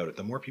talk about it,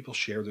 the more people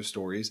share their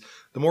stories,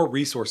 the more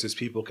resources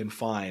people can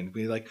find.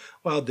 Be like,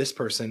 well, this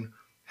person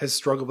has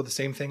struggled with the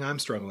same thing I'm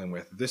struggling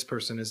with. This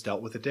person has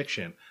dealt with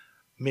addiction.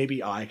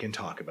 Maybe I can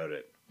talk about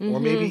it. Mm-hmm.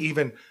 Or maybe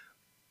even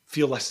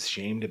feel less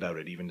ashamed about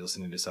it, even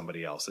listening to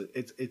somebody else.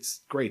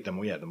 It's great. The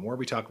more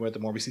we talk about it, the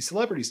more we see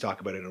celebrities talk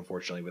about it,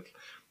 unfortunately, with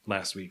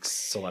last week's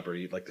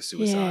celebrity, like the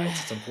suicides. Yeah.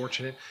 It's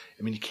unfortunate.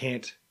 I mean, you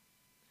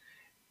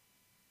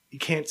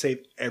can't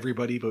save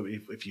everybody, but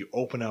if you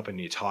open up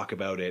and you talk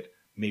about it,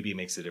 maybe it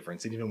makes a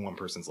difference in even one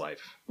person's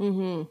life.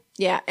 Mm-hmm.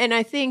 Yeah. And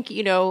I think,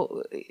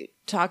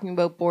 talking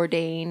about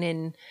Bourdain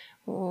and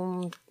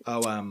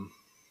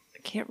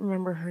I can't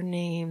remember her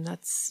name.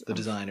 That's the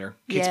designer,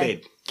 Kate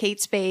Spade.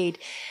 Kate Spade.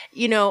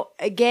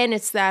 Again,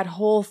 it's that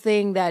whole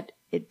thing that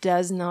it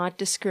does not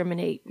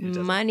discriminate.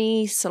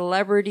 Money,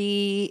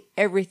 celebrity,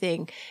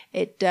 everything.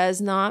 It does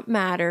not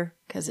matter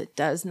because it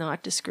does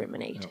not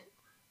discriminate. No.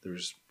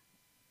 There's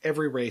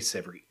every race,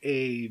 every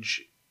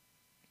age,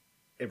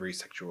 every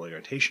sexual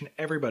orientation.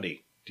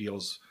 Everybody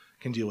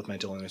can deal with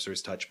mental illness or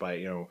is touched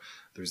by,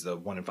 there's the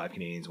 1 in 5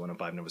 Canadians, 1 in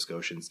 5 Nova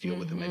Scotians deal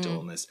with the mental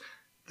illness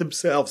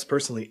themselves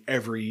personally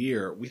every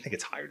year. We think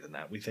it's higher than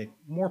that. We think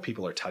more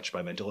people are touched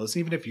by mental illness.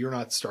 Even if you're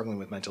not struggling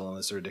with mental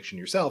illness or addiction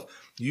yourself,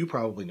 you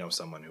probably know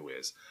someone who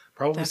is.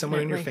 Probably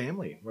someone in your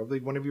family. Probably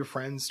one of your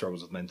friends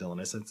struggles with mental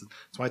illness. That's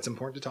why it's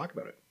important to talk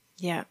about it.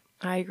 Yeah,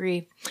 I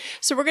agree.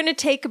 So we're going to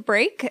take a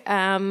break.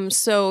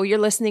 So you're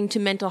listening to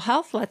Mental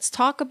Health. Let's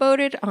talk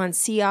about it on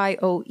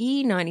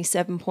CIOE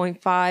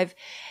 97.5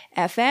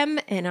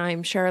 FM. And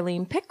I'm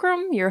Charlene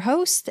Pickram, your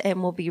host,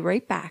 and we'll be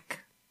right back.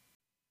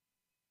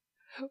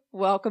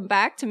 Welcome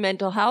back to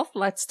Mental Health.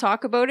 Let's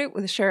talk about it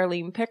with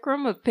Charlene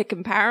Pickram of Pick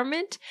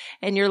Empowerment.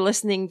 And you're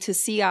listening to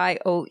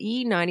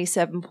CIOE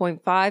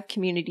 97.5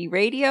 Community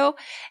Radio.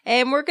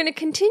 And we're going to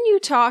continue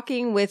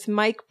talking with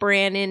Mike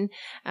Brannon,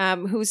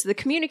 who's the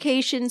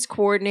communications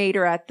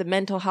coordinator at the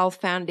Mental Health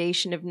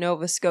Foundation of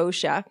Nova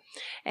Scotia.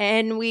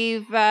 And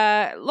we've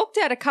looked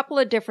at a couple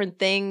of different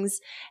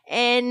things.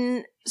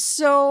 And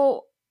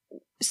so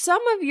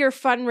some of your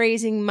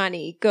fundraising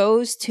money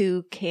goes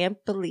to Camp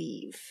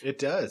Believe. It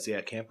does,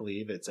 yeah. Camp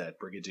Believe, it's at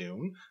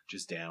Brigadoon,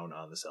 just down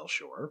on the South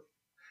Shore.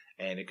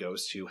 And it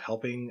goes to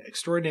helping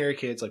extraordinary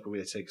kids, like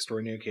we say,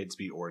 extraordinary kids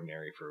be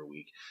ordinary for a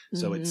week.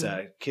 So it's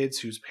kids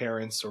whose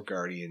parents or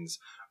guardians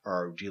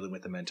are dealing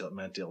with a mental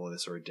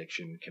illness or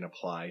addiction can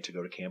apply to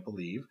go to Camp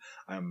Believe.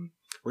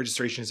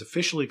 Registration is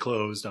officially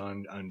closed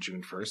on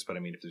June 1st, but I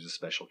mean, if there's a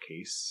special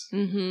case,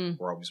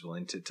 we're always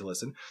willing to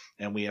listen.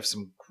 And we have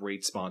some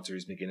great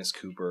sponsors, McGinnis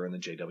Cooper and the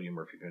J.W.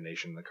 Murphy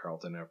Foundation and the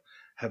Carleton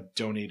have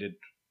donated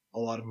a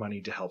lot of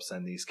money to help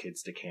send these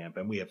kids to camp.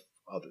 And we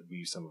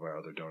use some of our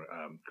other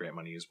grant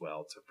money as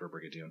well for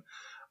Brigadoon.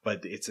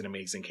 But it's an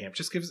amazing camp.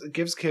 Just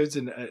gives kids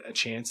a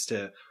chance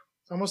to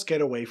almost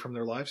get away from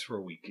their lives for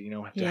a week,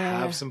 to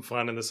have some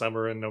fun in the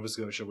summer in Nova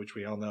Scotia, which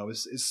we all know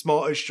is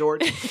small, is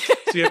short.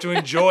 So you have to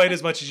enjoy it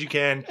as much as you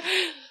can.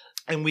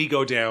 And we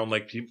go down,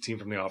 like team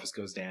from the office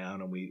goes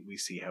down, and we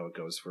see how it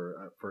goes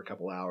for a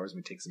couple hours.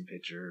 We take some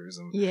pictures,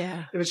 and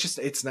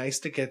it's nice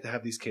to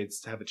have these kids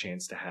to have a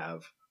chance to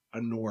have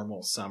a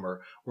normal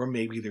summer where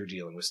maybe they're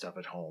dealing with stuff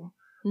at home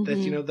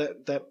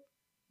that that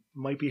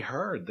might be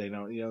hard. They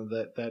know,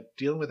 that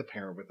dealing with a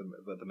parent with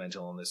the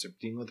mental illness, or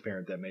dealing with a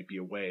parent that might be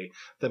away,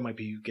 that might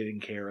be getting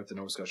care at the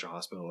Nova Scotia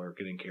hospital or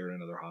getting care in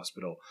another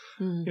hospital,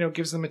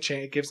 gives them a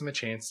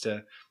chance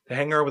to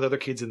hang out with other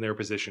kids in their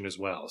position as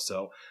well.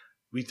 So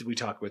we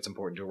talk about it's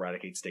important to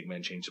eradicate stigma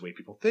and change the way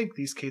people think.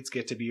 These kids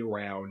get to be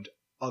around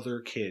other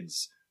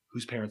kids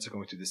whose parents are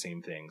going through the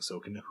same thing, who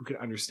can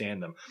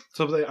understand them.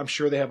 So I'm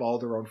sure they have all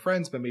their own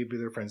friends, but maybe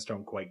their friends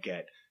don't quite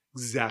get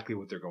exactly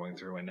what they're going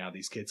through. And now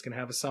these kids can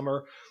have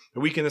a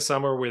week in the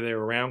summer where they're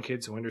around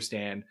kids who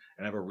understand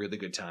and have a really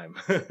good time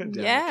down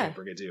at Camp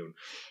Brigadoon.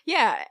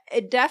 Yeah,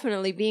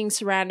 definitely being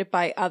surrounded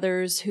by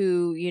others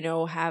who,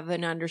 have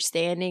an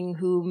understanding,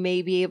 who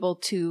may be able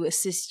to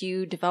assist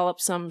you develop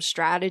some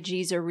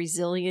strategies or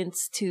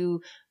resilience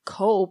to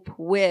cope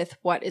with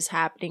what is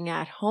happening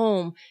at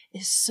home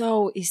is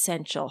so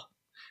essential.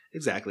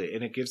 Exactly.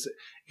 And it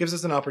gives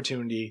us an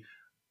opportunity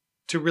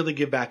to really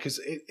give back, because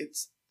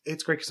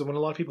it's great, because when a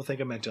lot of people think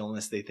of mental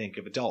illness, they think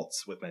of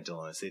adults with mental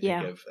illness. They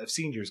think of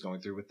seniors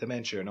going through with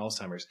dementia and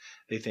Alzheimer's.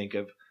 They think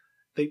of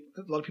a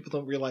lot of people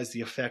don't realize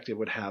the effect it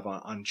would have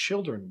on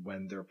children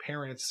when their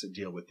parents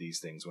deal with these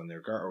things, when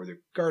their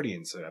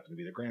guardians, so happen to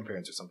be their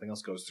grandparents or something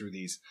else, goes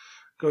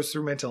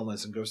through mental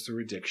illness and goes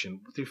through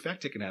addiction, the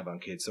effect it can have on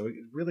kids. So it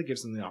really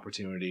gives them the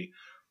opportunity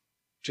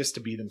just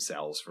to be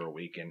themselves for a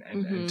week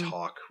and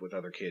talk with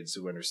other kids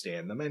who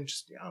understand them, and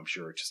just, I'm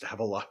sure, just to have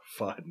a lot of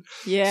fun.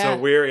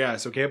 Yeah.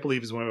 So Camp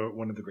Believe is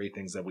one of the great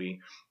things that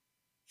we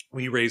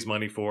raise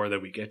money for,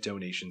 that we get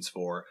donations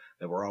for,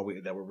 that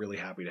we're really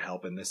happy to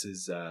help. And this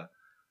is, I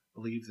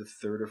believe, the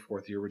third or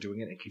fourth year we're doing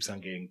it. It keeps on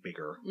getting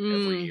bigger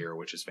every year,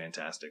 which is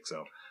fantastic.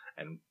 So,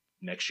 and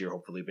next year,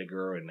 hopefully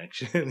bigger, and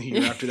the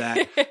year after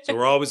that. So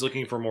we're always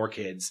looking for more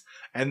kids.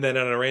 And then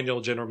at our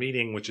annual general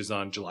meeting, which is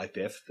on July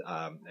 5th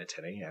at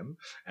 10 a.m.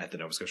 at the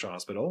Nova Scotia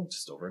Hospital,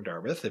 just over in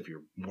Dartmouth, if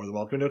you're more than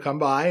welcome to come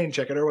by and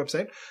check out our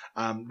website.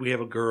 We have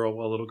a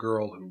little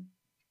girl who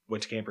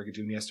went to Camp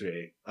Brigadoon last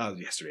year,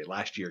 and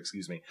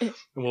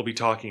we'll be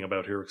talking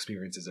about her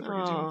experiences at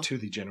Brigadoon to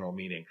the general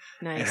meeting.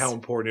 Nice. And how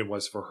important it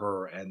was for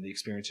her and the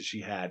experiences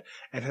she had,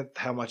 and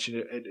how much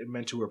it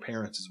meant to her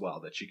parents as well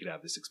that she could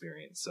have this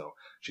experience. So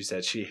she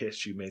said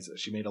she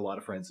made a lot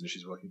of friends, and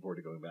she's looking forward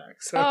to going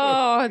back. So,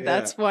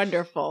 that's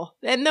wonderful.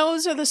 And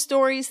those are the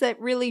stories that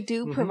really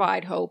do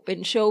provide hope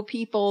and show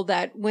people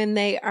that when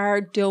they are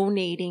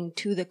donating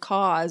to the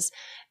cause,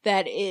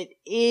 that it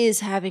is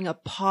having a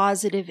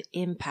positive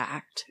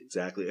impact.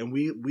 Exactly. And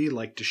we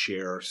like to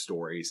share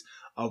stories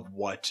of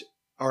what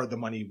are the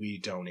money we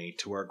donate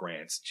to our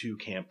grants, to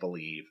Camp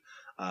Believe,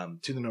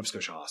 to the Nova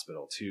Scotia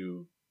Hospital,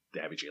 to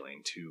the Abbey J.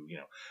 Lane,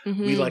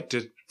 we like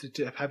to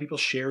have people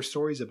share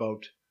stories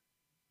about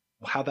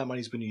how that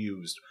money's been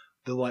used,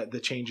 the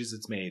changes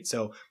it's made.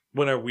 So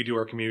when we do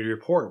our community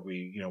report,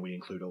 we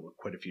include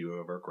quite a few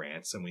of our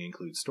grants, and we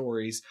include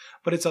stories,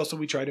 but it's also,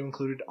 we try to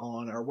include it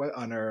on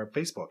our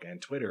Facebook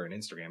and Twitter and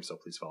Instagram. So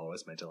please follow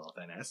us, Mental Health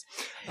NS.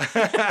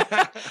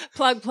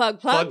 Plug.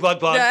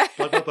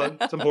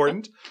 It's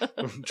important.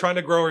 I'm trying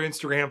to grow our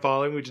Instagram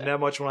following. We didn't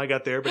have much when I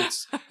got there, but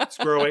it's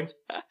growing.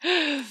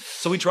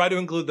 So we try to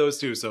include those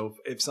too. So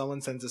if someone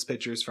sends us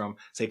pictures from,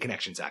 say,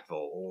 Connection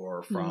Sackville,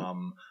 or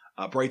from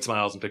Bright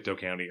Smiles in Pictou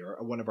County,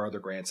 or one of our other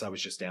grants. I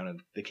was just down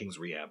in the King's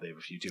Rehab. They have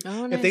a few too.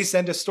 Oh, nice. If they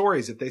send us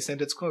stories, if they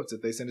send us quotes,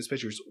 if they send us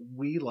pictures,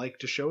 we like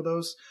to show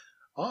those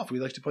off. We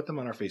like to put them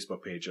on our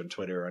Facebook page, on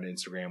Twitter, on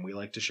Instagram. We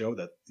like to show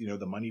that,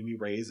 the money we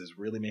raise is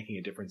really making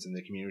a difference in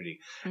the community.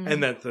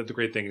 And that the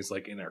great thing is,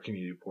 like, in our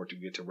community report, you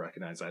get to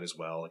recognize that as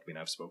well. Like,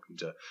 I've spoken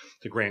to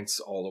grants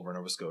all over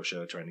Nova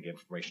Scotia trying to get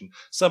information.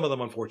 Some of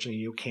them, unfortunately,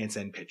 you can't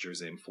send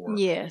pictures in for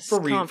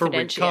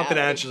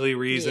confidentiality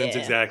reasons.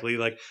 Yeah. Exactly.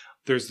 Like,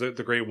 there's the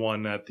great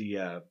one that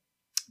the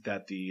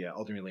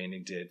Alderney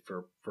Landing did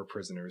for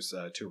prisoners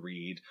to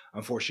read.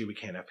 Unfortunately, we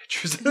can't have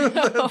pictures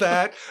of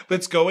that, but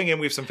it's going in.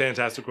 We have some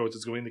fantastic quotes.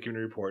 It's going in the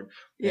community report.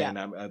 Yeah.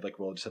 And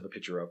we'll just have a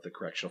picture of the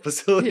correctional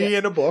facility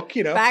in a book,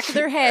 Back of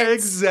their heads.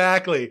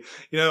 Exactly.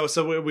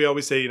 So we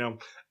always say,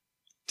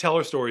 tell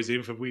our stories.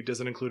 Even if it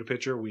doesn't include a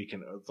picture, we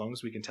can, as long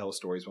as we can tell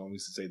stories, when we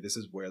say this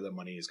is where the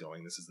money is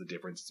going, this is the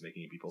difference it's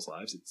making in people's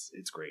lives.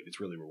 It's great. It's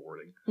really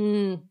rewarding.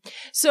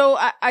 So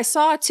I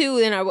saw too,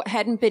 and I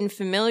hadn't been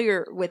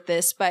familiar with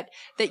this, but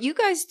that you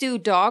guys do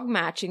dog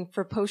matching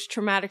for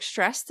post-traumatic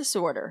stress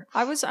disorder.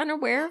 I was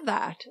unaware of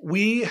that.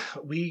 We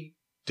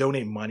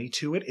donate money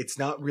to it. It's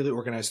not really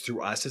organized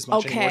through us as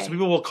much anymore. So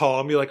people will call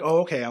and be like,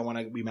 "Oh, okay,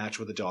 we match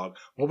with a dog."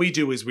 What we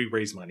do is we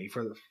raise money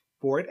for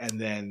it, and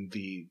then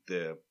the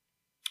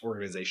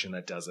organization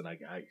that does it, I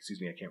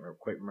can't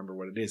quite remember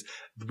what it is.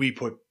 We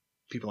put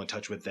people in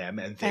touch with them,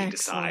 and they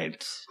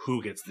decide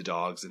who gets the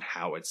dogs and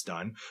how it's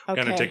done.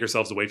 Okay. Kind of take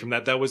ourselves away from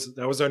that. That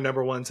was our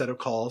number one set of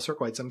calls for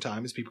quite some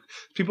time. Is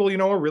people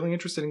are really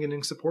interested in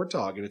getting a support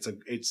dog, and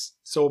it's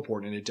so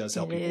important, and it does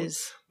help people.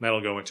 That'll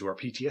go into our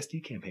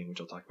PTSD campaign,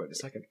 which I'll talk about in a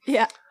second.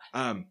 Yeah.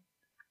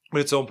 But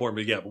it's so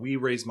important. But we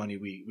raise money.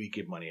 We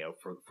give money out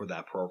for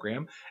that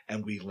program,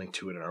 and we link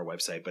to it on our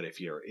website. But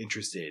if you're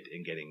interested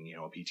in getting,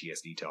 a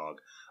PTSD dog,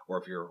 or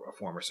if you're a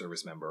former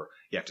service member,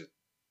 you have to,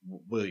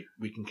 we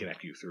can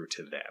connect you through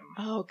to them.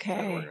 Okay.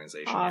 That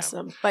organization.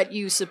 Awesome. Yeah. But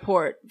you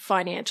support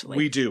financially.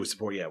 We do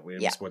support. Yeah.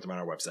 We support them on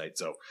our website.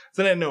 So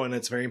and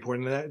it's very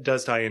important. And that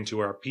does tie into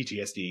our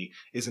PTSD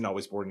Isn't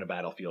Always Born in a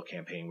Battlefield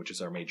campaign, which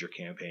is our major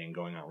campaign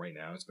going on right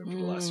now. It's been for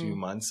the last few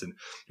months, and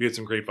we had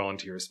some great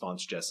volunteers,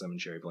 Spons Jessam and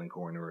Sherry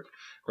Blankhorn, who are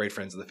great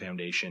friends of the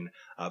foundation,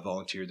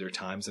 volunteered their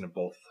times and have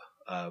both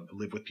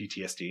live with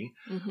PTSD.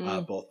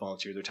 Mm-hmm. Both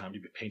volunteered their time to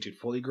be painted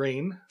fully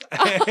green.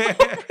 Really?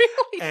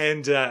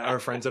 And our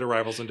friends at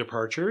Arrivals and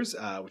Departures,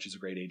 which is a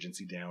great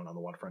agency down on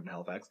the waterfront in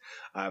Halifax,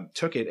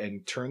 took it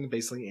and turned them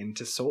basically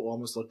into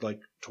almost looked like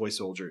toy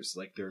soldiers,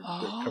 like they're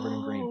covered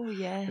in green. Oh,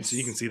 yes. And so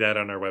you can see that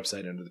on our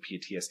website under the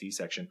PTSD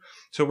section.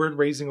 So we're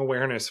raising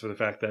awareness for the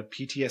fact that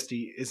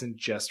PTSD isn't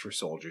just for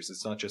soldiers.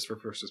 It's not just for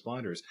first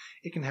responders.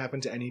 It can happen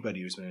to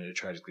anybody who's been in a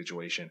tragic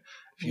situation.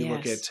 If you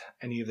look at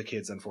any of the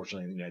kids,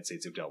 unfortunately, in the United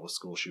States who've dealt with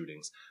school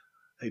shootings,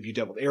 if you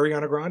dealt with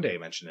Ariana Grande, I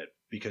mentioned it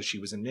because she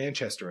was in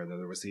Manchester and then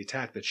there was the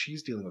attack that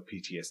she's dealing with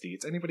PTSD.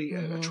 It's anybody,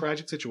 a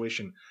tragic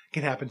situation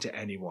can happen to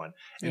anyone.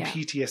 And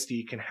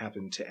PTSD can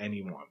happen to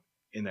anyone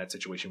in that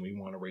situation. We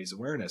want to raise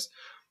awareness.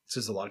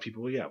 Says a lot of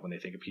people, when they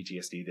think of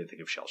PTSD, they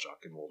think of shell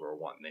shock in World War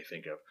I. They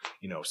think of,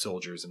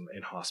 soldiers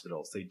in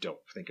hospitals. They don't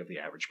think of the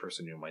average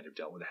person who might have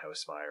dealt with a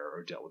house fire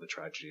or dealt with a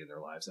tragedy in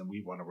their lives. And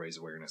we want to raise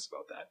awareness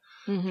about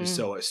that. Mm-hmm.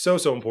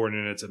 Just so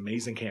important. And it's an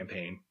amazing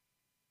campaign.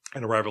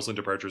 And Arrivals and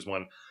Departures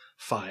won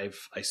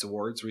 5 ICE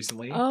awards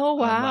recently. Oh,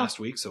 wow. Last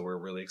week. So we're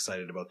really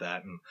excited about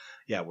that. And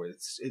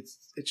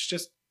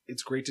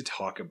it's great to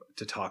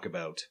talk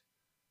about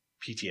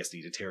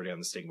PTSD, to tear down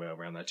the stigma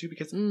around that too,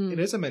 because it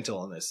is a mental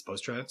illness.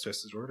 Post-traumatic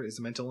stress disorder is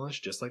a mental illness,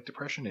 just like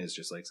depression is,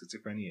 just like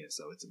schizophrenia is.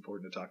 So it's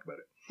important to talk about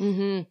it.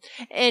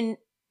 Mm-hmm.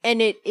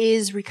 And it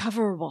is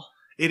recoverable.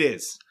 It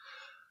is.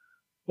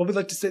 Well, we'd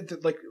like to say,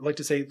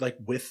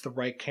 with the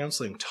right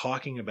counseling,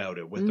 talking about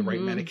it, with the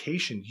right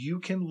medication, you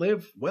can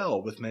live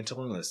well with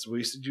mental illness.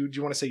 Do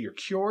you want to say you're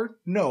cured?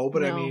 No,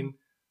 but I mean,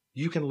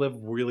 you can live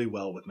really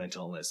well with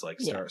mental illness. Like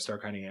Star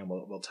Cunningham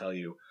will tell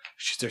you,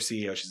 she's our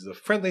CEO. She's the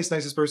friendliest,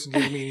 nicest person to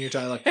meet in your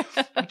entire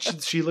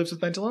life. She lives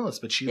with mental illness,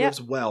 but she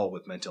lives well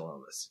with mental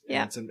illness.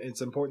 Yeah. And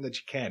it's important that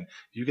you can.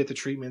 If you get the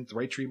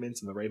right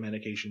treatments and the right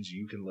medications,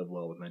 you can live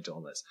well with mental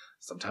illness.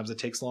 Sometimes it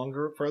takes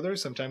longer for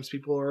others. Sometimes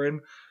people are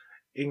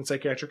in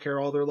psychiatric care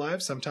all their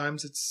lives.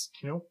 Sometimes it's,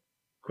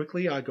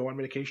 quickly I go on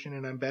medication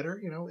and I'm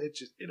better.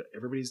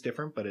 Everybody's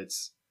different, but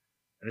it's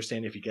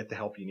understand if you get the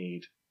help you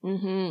need.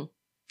 Mm-hmm.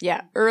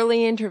 Yeah.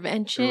 Early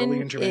intervention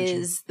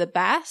is the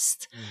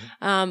best.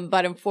 Mm-hmm.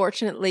 But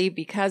unfortunately,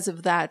 because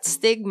of that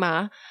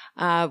stigma,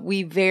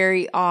 we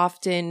very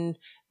often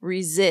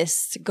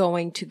resist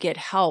going to get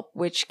help,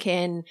 which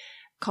can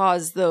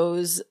cause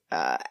those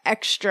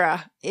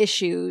extra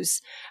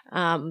issues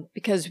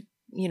because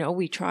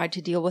we tried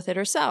to deal with it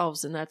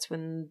ourselves. And that's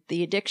when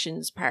the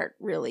addictions part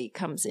really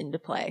comes into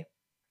play.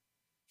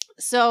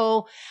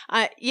 So,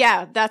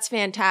 that's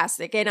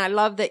fantastic. And I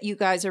love that you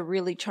guys are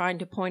really trying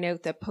to point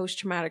out that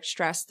post-traumatic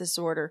stress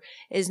disorder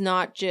is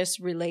not just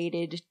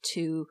related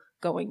to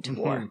going to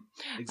war.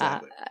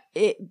 Exactly.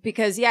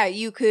 Because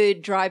you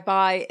could drive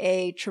by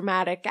a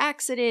traumatic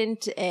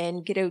accident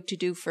and get out to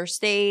do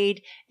first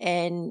aid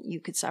and you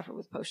could suffer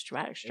with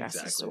post-traumatic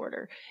stress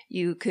disorder.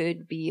 You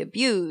could be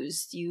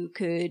abused. You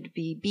could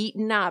be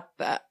beaten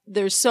up.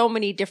 There's so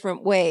many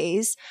different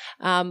ways.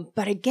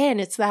 But again,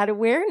 it's that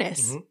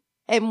awareness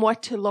and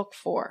what to look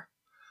for.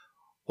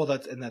 Well,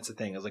 that's the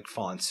thing is like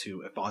Fonts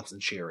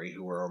and Sherry,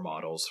 who are our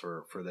models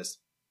for this,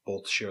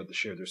 both share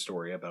their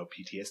story about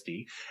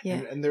PTSD.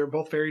 Yeah. And they're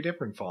both very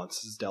different.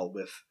 Fonts has dealt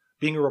with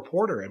being a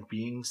reporter and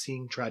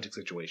seeing tragic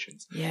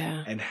situations.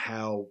 Yeah. And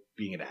how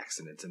being in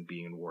accidents and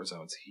being in war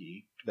zones,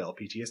 he developed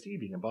PTSD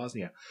being in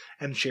Bosnia.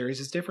 And Sherry's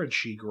is different.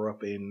 She grew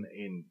up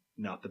in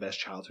not the best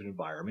childhood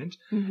environment.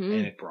 And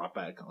it brought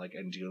back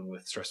and dealing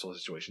with stressful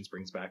situations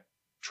brings back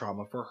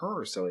trauma for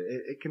her. So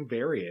it can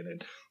vary.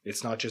 And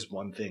it's not just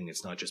one thing.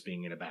 It's not just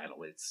being in a battle.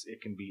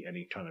 It can be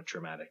any kind of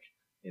traumatic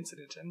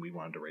incident. And we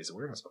wanted to raise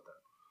awareness about that.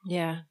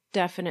 Yeah,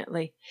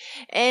 definitely.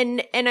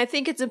 And I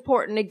think it's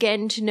important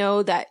again to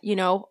know that,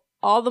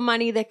 all the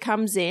money that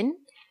comes in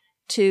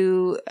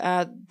to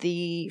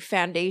the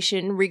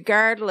foundation,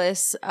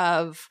 regardless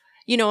of,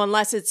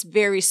 unless it's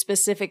very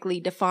specifically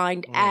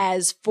defined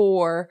as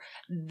for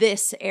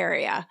this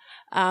area,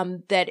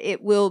 that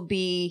it will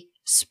be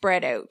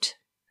spread out.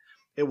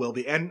 It will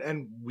be.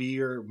 And we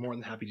are more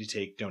than happy to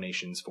take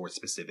donations for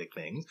specific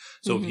things.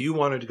 So if you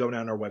wanted to go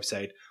down our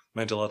website,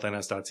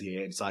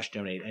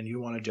 mentalhealthns.ca/donate, and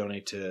you want to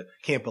donate to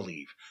Can't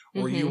Believe,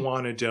 or you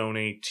want to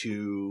donate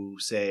to,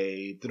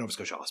 say, the Nova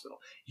Scotia Hospital,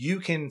 you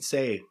can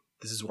say,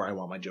 this is where I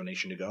want my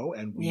donation to go,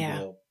 and we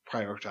will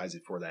prioritize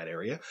it for that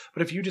area.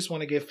 But if you just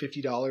want to give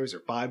 $50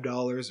 or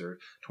 $5 or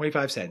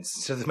 25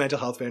 cents to the Mental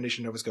Health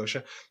Foundation Nova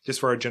Scotia, just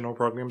for our general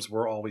programs,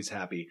 we're always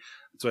happy.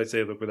 So I'd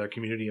say, look, with our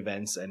community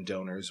events and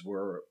donors,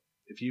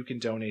 if you can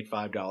donate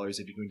 $5,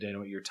 if you can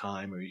donate your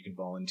time, or you can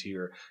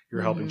volunteer,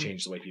 you're helping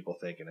change the way people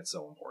think, and it's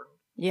so important.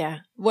 Yeah.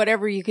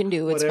 Whatever you can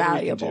do, it's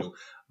valuable.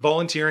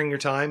 Volunteering your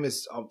time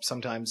is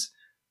sometimes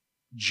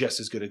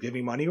just as good as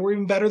giving money, or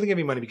even better than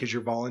giving money, because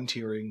you're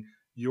volunteering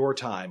your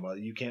time. Well,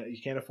 you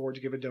can't afford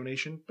to give a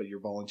donation, but you're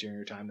volunteering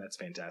your time. That's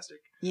fantastic.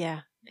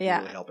 Yeah. You're Yeah.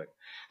 really helping.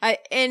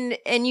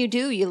 And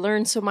you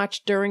learn so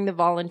much during the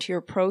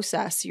volunteer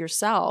process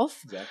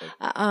yourself. Exactly.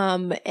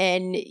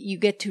 And you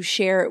get to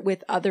share it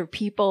with other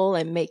people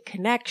and make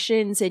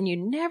connections, and you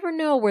never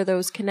know where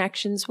those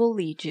connections will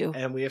lead you.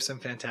 And we have some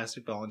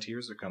fantastic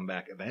volunteers that come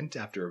back event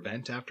after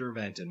event after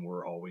event, and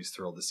we're always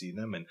thrilled to see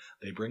them. And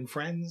they bring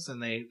friends,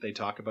 and they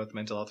talk about the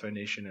Mental Health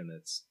Foundation, and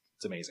it's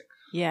amazing.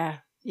 Yeah.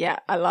 Yeah,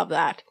 I love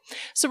that.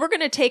 So we're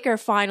going to take our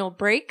final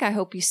break. I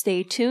hope you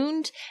stay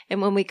tuned.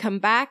 And when we come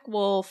back,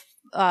 we'll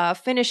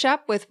finish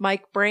up with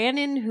Mike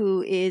Brannon,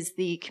 who is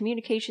the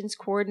communications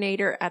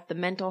coordinator at the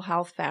Mental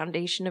Health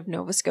Foundation of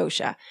Nova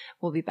Scotia.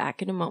 We'll be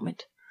back in a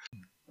moment.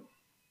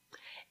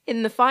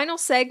 In the final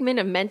segment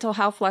of Mental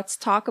Health, Let's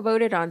Talk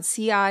About It on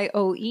CIOE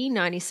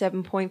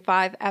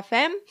 97.5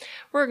 FM,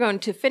 we're going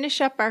to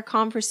finish up our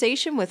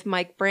conversation with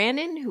Mike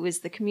Brannon, who is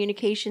the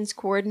communications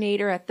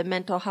coordinator at the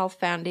Mental Health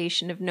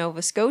Foundation of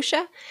Nova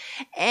Scotia.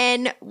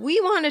 And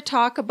we want to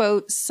talk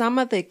about some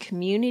of the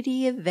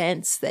community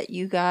events that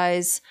you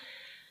guys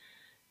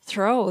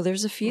throw.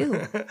 There's a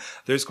few.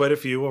 There's quite a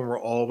few, and we're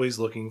always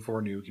looking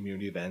for new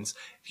community events.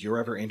 If you're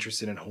ever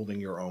interested in holding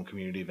your own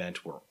community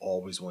event, we're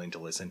always willing to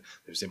listen.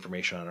 There's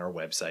information on our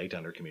website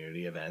under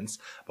community events,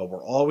 but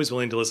we're always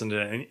willing to listen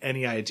to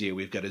any idea.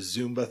 We've got a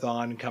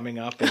Zumbathon coming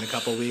up in a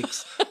couple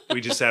weeks.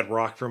 We just had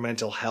Rock for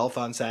Mental Health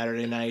on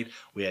Saturday night.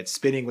 We had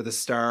Spinning with the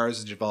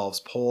Stars, which involves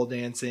pole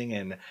dancing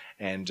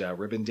and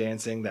ribbon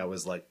dancing. That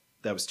was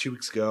 2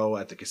 weeks ago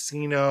at the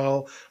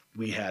casino.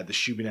 We had the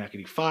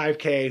Shubenacadie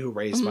 5K, who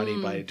raised money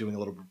by doing a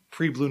little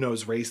pre-Blue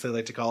Nose race, they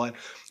like to call it.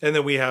 And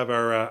then we have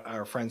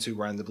our friends who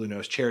run the Blue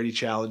Nose Charity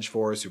Challenge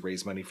for us, who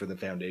raise money for the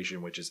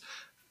foundation, which is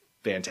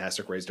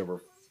fantastic. Raised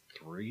over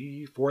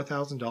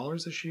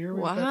 $4,000 this year.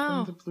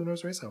 Wow. From the Blue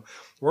Nose race. So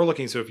we're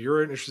looking. So if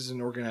you're interested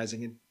in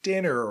organizing a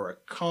dinner or a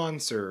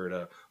concert,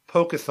 a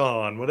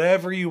poke-a-thon,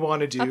 whatever you want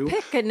to do.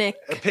 A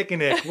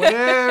picnic,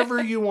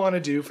 whatever you want to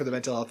do for the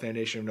Mental Health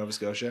Foundation of Nova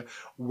Scotia,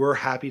 we're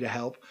happy to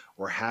help.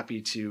 We're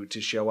happy to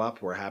show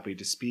up. We're happy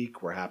to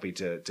speak. We're happy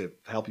to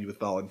help you with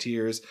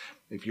volunteers.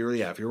 If you're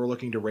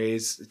looking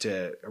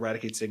to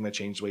eradicate stigma,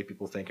 change the way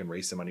people think, and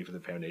raise some money for the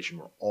foundation,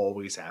 we're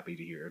always happy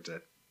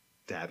to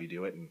have you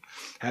do it, and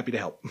happy to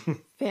help.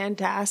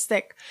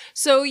 Fantastic.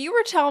 So you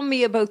were telling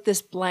me about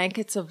this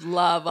Blankets of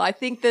Love. I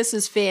think this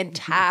is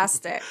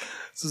fantastic.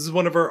 So this is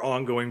one of our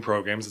ongoing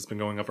programs. It's been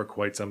going on for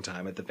quite some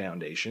time at the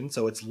foundation.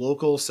 So it's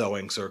local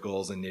sewing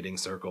circles and knitting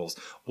circles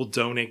will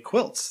donate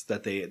quilts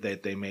that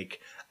they make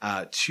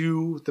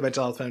to the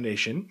Mental Health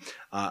Foundation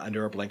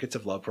under our Blankets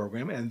of Love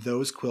program. And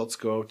those quilts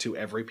go to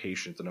every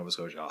patient at the Nova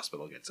Scotia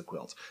Hospital gets a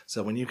quilt.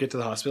 So when you get to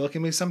the hospital, it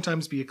can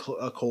sometimes be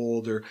a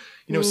cold or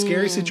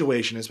scary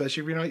situation,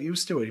 especially if you're not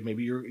used to it.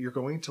 Maybe you're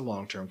going to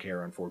long-term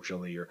care,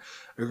 unfortunately, or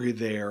you're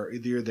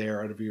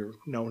there out of your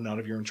not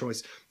of your own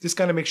choice. This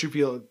kind of makes you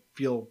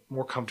feel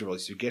more comfortable.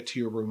 So you get to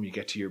your room, you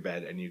get to your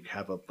bed, and you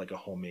have a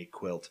homemade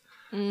quilt.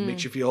 It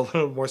makes you feel a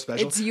little more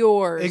special. It's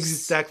yours.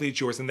 Exactly, it's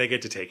yours, and they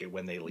get to take it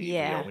when they leave.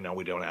 Yeah.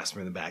 We don't ask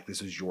for them back.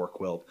 This is your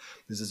quilt.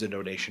 This is a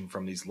donation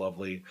from these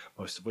lovely,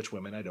 most of which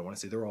women. I don't want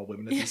to say they're all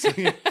women at this.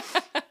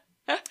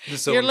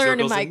 You're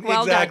learning, Mike.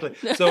 Well exactly.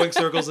 done. Sewing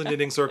circles and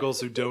knitting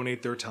circles who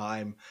donate their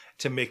time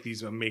to make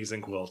these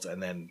amazing quilts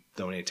and then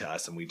donate to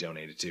us, and we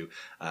donate it to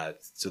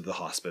the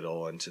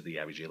hospital and to the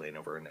Abbey J. Lane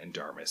over in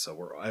Dartmouth. So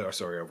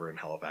over in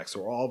Halifax.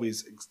 So we're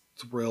always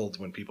thrilled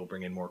when people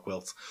bring in more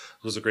quilts.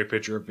 There's a great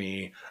picture of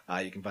me.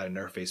 You can find it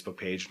on our Facebook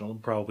page, and it'll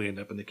probably end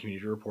up in the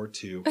community report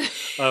too.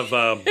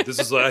 This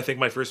is I think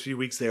my first few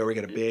weeks there. We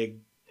got a big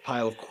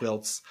pile of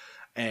quilts.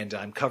 And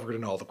I'm covered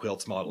in all the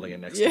quilts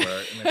modeling next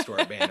to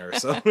our banner.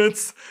 So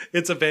it's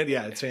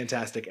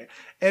fantastic.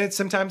 And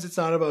sometimes it's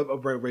not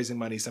about raising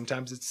money.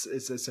 Sometimes it's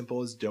as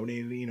simple as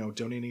donating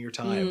your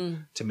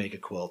time to make a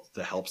quilt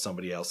to help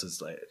somebody else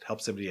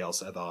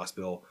at the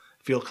hospital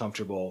feel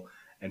comfortable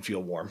and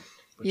feel warm,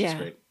 which is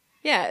great.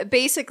 Yeah,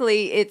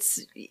 basically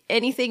it's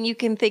anything you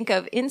can think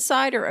of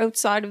inside or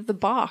outside of the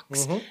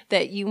box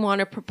that you want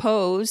to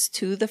propose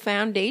to the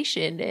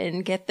foundation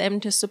and get them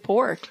to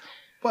support.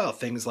 Well,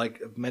 things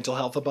like mental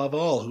health above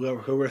all.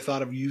 Whoever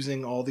thought of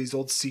using all these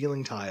old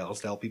ceiling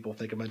tiles to help people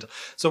think of mental.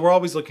 So we're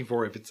always looking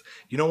for, if it's,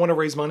 you don't want to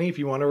raise money, if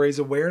you want to raise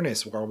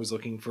awareness, we're always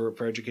looking for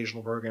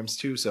educational programs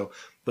too. So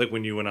like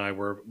when you and I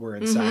were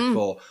in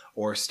Sackville,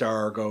 or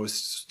Star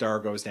goes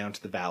down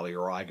to the Valley,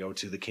 or I go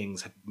to the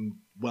King's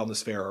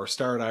Wellness Fair, or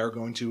Star and I are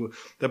going to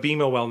the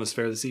BMO Wellness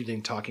Fair this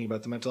evening talking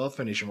about the Mental Health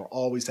Foundation. We're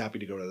always happy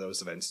to go to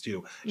those events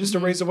too, just to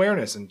raise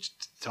awareness and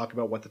talk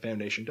about what the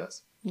foundation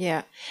does.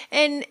 Yeah.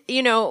 And,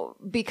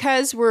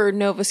 because we're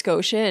Nova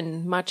Scotia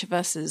and much of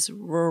us is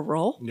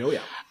rural. Oh,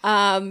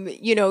 yeah.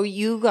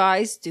 You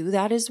guys do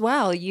that as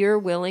well. You're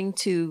willing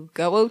to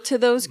go out to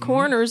those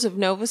corners of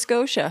Nova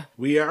Scotia.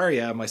 We are,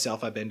 yeah.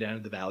 Myself, I've been down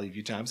to the Valley a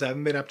few times. I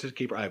haven't been up to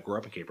Cape. I grew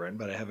up in Cape Breton,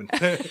 but I haven't.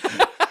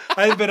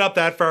 I haven't been up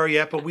that far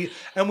yet, but we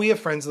have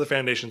friends of the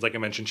foundations, like I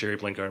mentioned, Sherry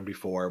Blinkard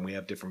before, and we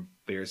have different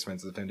various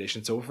friends of the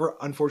foundation. So if we're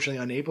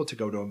unfortunately unable to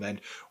go to an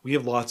event, we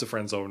have lots of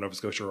friends over in Nova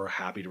Scotia who are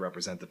happy to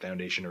represent the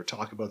foundation or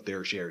talk about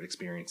their shared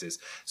experiences.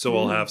 So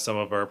we'll have some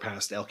of our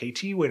past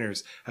LKT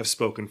winners have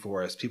spoken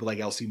for us. People like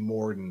Elsie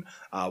Morden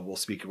will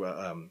speak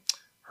about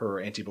her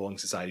anti-bullying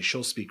society.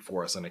 She'll speak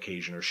for us on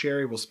occasion, or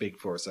Sherry will speak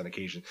for us on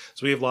occasion.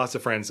 So we have lots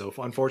of friends. So if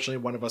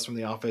unfortunately one of us from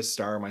the office,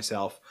 Star,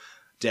 myself,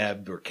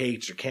 Deb, or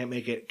Kate, or can't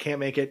make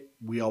it,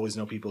 we always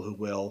know people who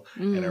will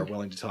and are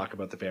willing to talk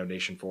about the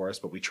foundation for us.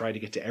 But we try to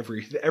get to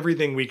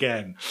everything we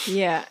can.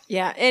 Yeah.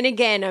 And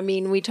again, I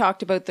mean, we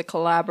talked about the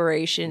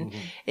collaboration.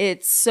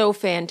 It's so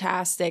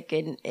fantastic.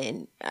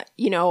 And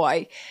you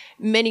know,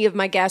 many of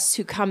my guests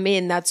who come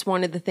in, that's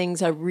one of the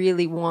things I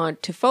really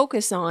want to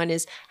focus on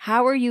is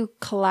how are you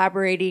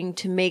collaborating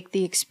to make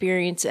the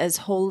experience as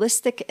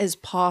holistic as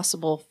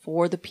possible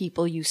for the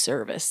people you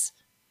service?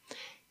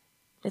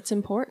 It's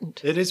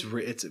important. It's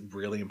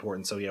really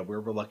important. So yeah,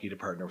 we're lucky to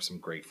partner with some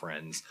great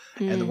friends,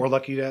 and then we're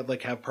lucky to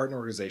have partner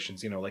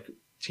organizations. You know, like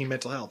Team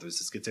Mental Health, there's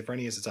the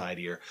Schizophrenia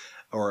Society, or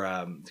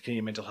the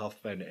Canadian Mental Health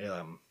and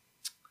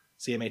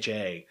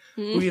CMHA.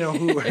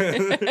 Who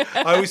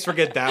I always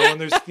forget that one.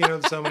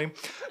 There's so many,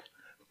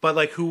 but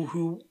like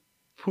who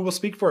will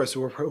speak for us,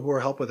 who are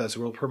help with us,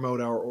 who will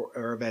promote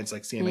our events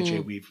like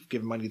CMHA. We've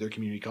given money to their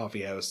community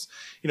coffee house,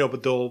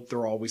 but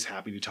they're always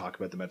happy to talk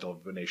about the mental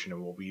health foundation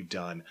and what we've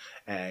done.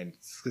 And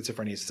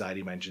Schizophrenia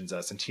Society mentions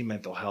us, and Team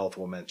Mental Health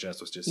will mention us,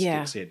 which is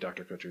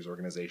Dr. Kutcher's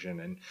organization.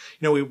 And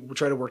we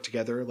try to work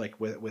together like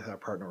with our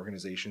partner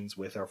organizations,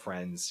 with our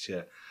friends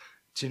to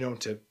change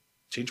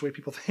the way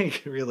people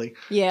think, really,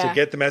 to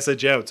get the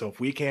message out. So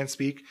if we can't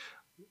speak,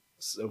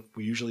 so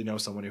we usually know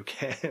someone who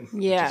can,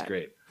 which is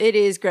great. It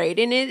is great.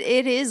 And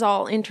it is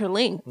all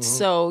interlinked.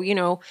 So,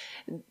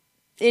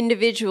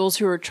 individuals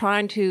who are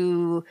trying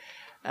to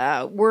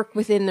work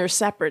within their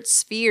separate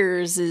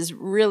spheres is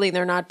really,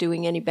 they're not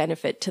doing any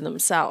benefit to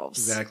themselves.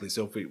 Exactly.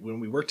 So when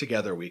we work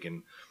together, we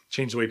can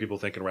change the way people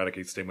think and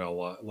eradicate stigma a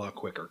lot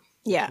quicker.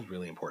 Yeah. It's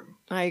really important.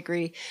 I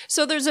agree.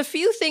 So there's a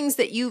few things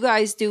that you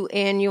guys do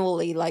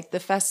annually, like the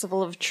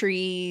Festival of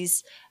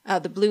Trees,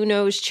 the Blue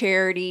Nose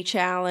Charity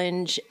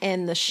Challenge,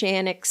 and the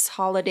Shanix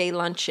Holiday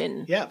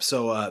Luncheon. Yeah.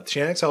 So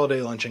Shanix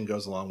Holiday Luncheon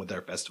goes along with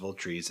our Festival of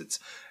Trees. It's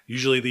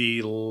usually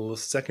the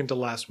second to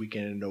last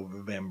weekend in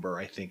November,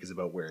 I think, is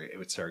about where it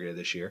was targeted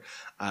this year.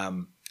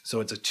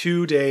 So it's a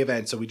 2-day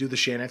event. So we do the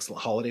Shanix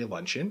Holiday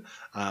Luncheon,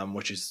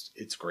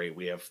 it's great.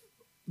 We have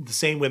the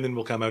same women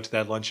will come out to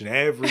that luncheon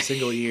every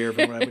single year,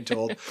 from what I've been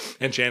told.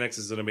 And Shanix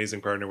is an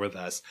amazing partner with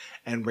us,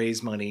 and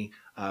raise money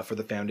for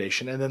the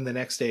foundation. And then the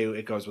next day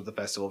it goes with the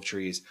Festival of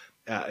Trees.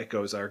 It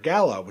goes our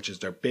gala, which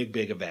is our big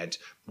event,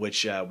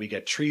 which we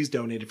get trees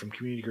donated from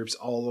community groups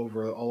all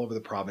over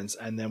the province.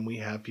 And then we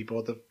have people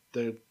at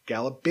the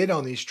gala bid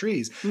on these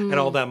trees, and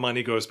all that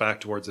money goes back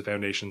towards the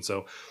foundation.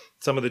 So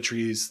some of the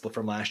trees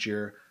from last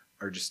year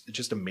are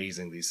just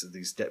amazing.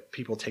 These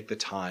people take the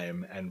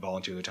time and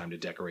volunteer their time to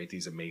decorate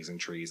these amazing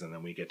trees, and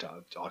then we get to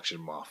auction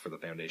them off for the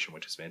foundation,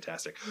 which is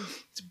fantastic.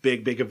 It's a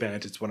big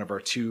event. It's one of our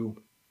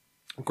 2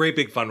 great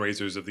big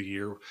fundraisers of the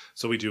year.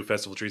 So we do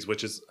Festival of Trees,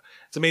 it's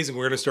amazing.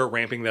 We're going to start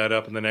ramping that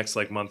up in the next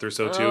month or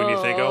so too. And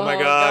you think, oh my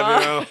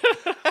God.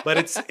 But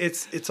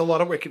it's a lot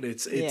of work, and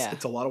it's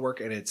a lot of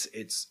work, and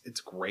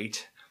it's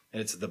great.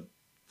 And it's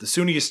the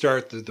sooner you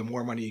start, the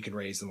more money you can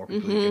raise, the more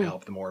people you can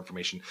help, the more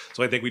information.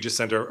 So I think we just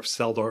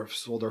sold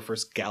our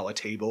first gala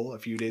table a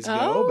few days ago.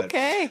 Oh,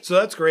 okay. So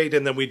that's great.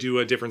 And then we do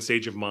a different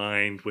stage of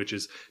mind, which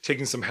is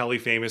taking some highly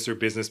famous or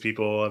business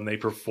people, and they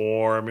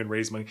perform and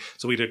raise money.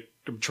 So we did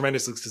a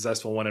tremendously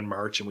successful one in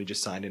March, and we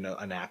just signed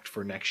an act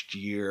for next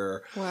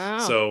year. Wow.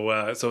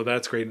 So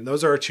that's great. And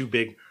those are our 2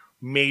 big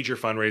major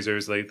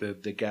fundraisers, like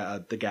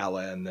the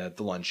gala and the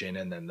luncheon,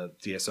 and then the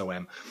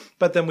DSOM.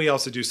 But then we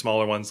also do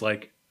smaller ones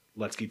like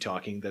Let's Keep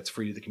Talking, that's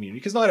free to the community,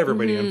 because not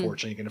everybody,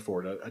 unfortunately, can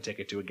afford a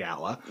ticket to a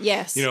gala.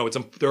 Yes.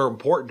 They're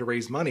important to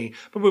raise money,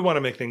 but we want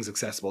to make things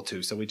accessible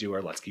too. So we do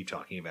our Let's Keep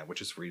Talking event,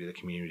 which is free to the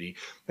community.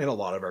 And a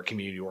lot of our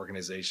community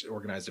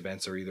organized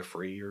events are either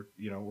free or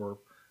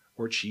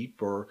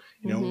cheap, or,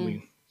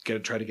 we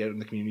try to get it in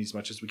the community as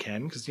much as we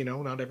can, because,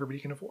 not everybody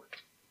can afford.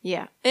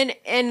 Yeah.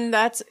 And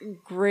that's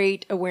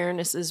great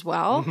awareness as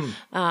well.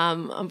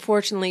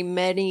 Unfortunately,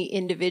 many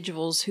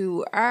individuals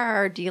who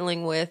are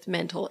dealing with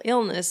mental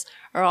illness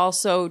are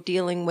also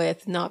dealing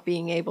with not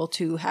being able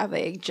to have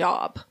a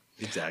job.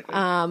 Exactly.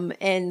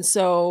 And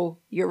so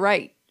you're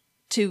right.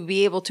 To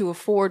be able to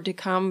afford to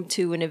come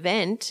to an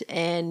event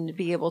and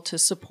be able to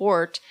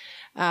support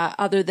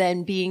other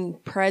than being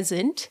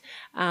present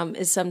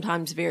is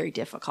sometimes very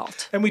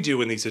difficult. And we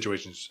do in these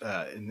situations,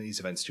 in these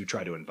events, to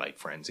try to invite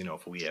friends.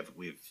 If we have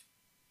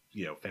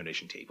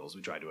foundation tables,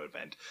 we try to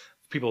invite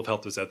people have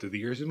helped us out through the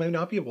years who may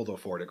not be able to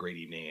afford a great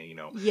evening,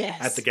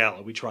 Yes. at the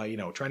gala. We try,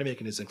 trying to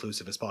make it as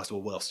inclusive as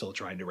possible while still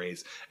trying to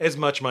raise as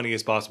much money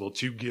as possible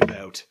to give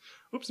out.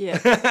 Oops.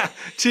 Yeah.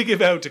 To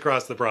give out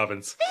across the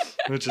province,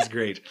 which is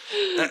great.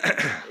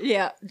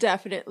 Yeah,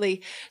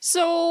 definitely.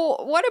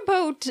 So what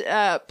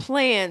about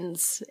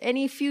plans?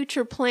 Any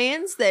future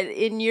plans that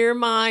in your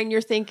mind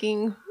you're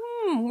thinking,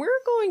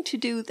 we're going to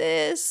do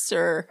this,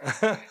 or...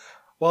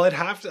 Well, I'd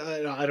have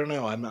to. I don't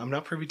know. I'm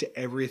not privy to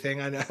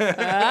everything. I know.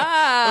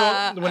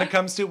 Ah. When it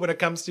comes to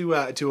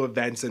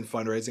events and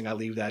fundraising, I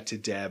leave that to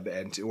Deb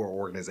or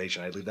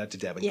organization. I leave that to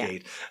Deb and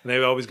Kate, and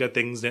they've always got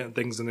things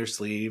in their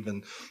sleeve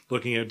and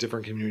looking at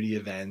different community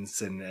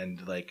events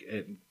and like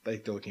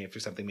they're looking at for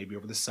something maybe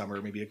over the summer,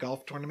 maybe a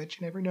golf tournament.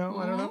 You never know.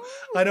 I don't know.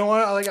 I don't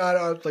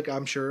want like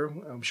I'm sure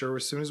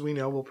as soon as we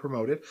know we'll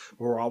promote it.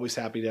 We're always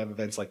happy to have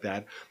events like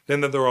that.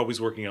 Then they're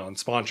always working on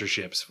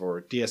sponsorships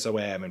for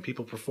DSOM and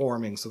people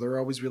performing, so they're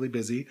always really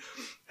busy.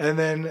 And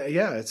then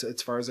it's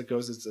as far as it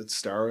goes, it's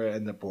Star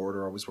and the board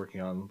are always looking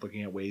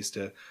at ways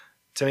to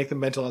make the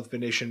Mental Health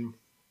Foundation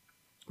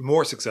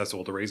more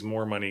successful, to raise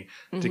more money,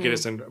 to get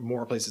us in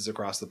more places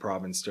across the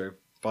province, to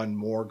fund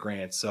more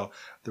grants. So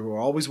we're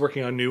always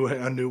working on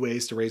new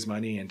ways to raise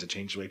money and to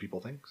change the way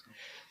people think.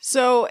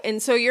 So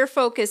your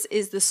focus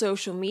is the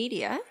social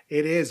media.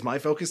 It is. My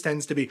focus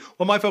tends to be,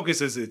 my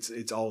focus is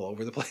it's all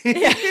over the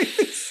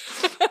place.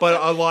 But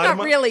a lot Not of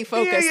my, really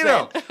focused.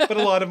 But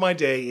a lot of my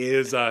day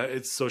is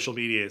it's social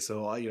media.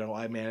 So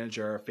I manage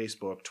our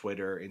Facebook,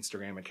 Twitter,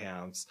 Instagram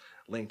accounts,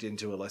 LinkedIn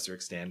to a lesser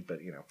extent, but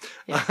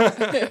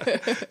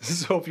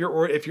So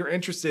if you're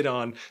interested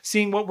on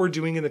seeing what we're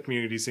doing in the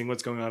community, seeing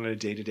what's going on in a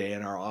day to day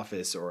in our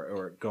office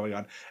or going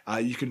on,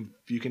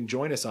 you can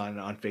join us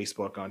on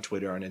Facebook, on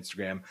Twitter, on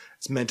Instagram.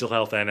 It's Mental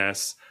Health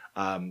NS.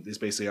 Is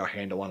basically our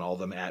handle on all of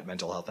them, at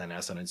Mental Health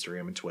NS on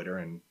Instagram and Twitter,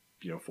 and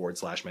 /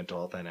 Mental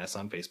Health NS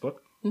on Facebook.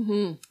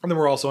 And then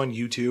we're also on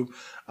YouTube.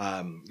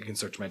 You can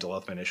search Mental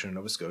Health Foundation in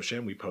Nova Scotia,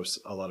 and we post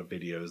a lot of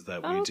videos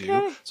that we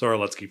do. So our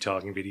Let's Keep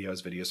Talking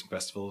videos from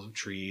Festivals of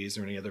Trees,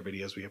 or any other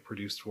videos we have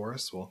produced for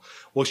us,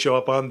 we'll show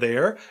up on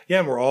there. Yeah,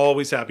 and we're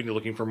always happy to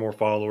looking for more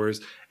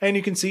followers. And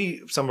you can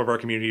see some of our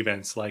community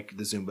events like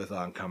the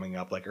Zumbathon coming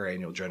up, like our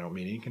annual general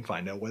meeting. You can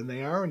find out when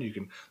they are, and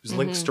there's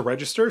links to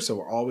register. So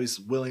we're always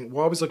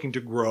looking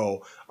to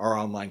grow our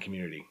online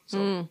community.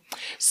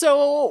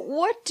 So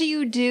what do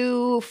you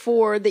do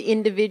for the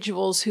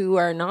individuals who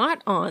are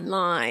not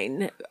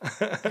online?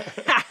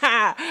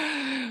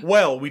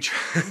 Well,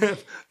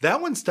 that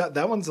one's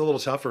a little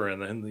tougher, and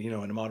then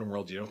in the modern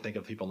world, you don't think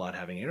of people not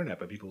having internet,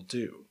 but people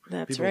do.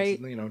 That's people, right.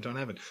 Don't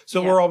have it.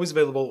 So we're always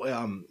available.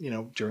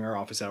 During our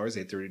office hours,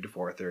 8:30 to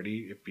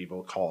 4:30, if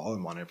people call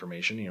and want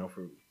information,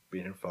 for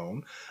being a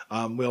phone.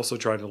 We also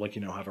try to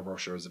have our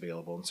brochures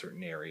available in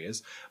certain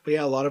areas. But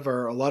a lot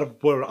of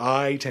what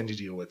I tend to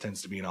deal with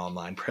tends to be an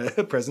online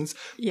presence.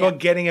 Yeah. But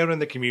getting out in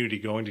the community,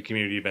 going to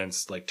community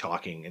events, like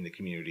talking in the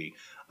community,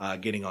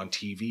 getting on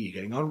TV,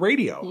 getting on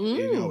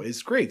radio,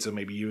 is great. So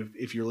maybe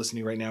if you're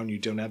listening right now and you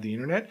don't have the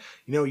internet,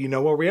 you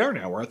know where we are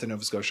now. We're at the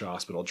Nova Scotia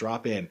Hospital.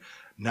 Drop in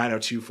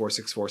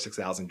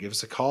 902-464-6000. Give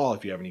us a call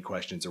if you have any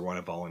questions or want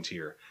to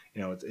volunteer.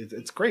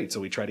 It's great. So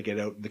we try to get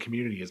out in the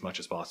community as much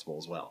as possible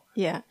as well.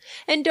 Yeah.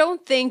 And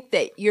don't think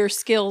that your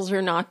skills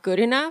are not good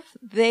enough.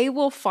 They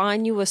will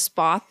find you a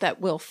spot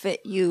that will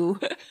fit you.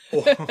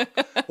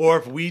 or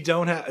if we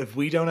don't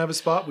have a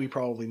spot, we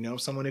probably know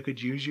someone who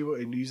could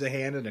use a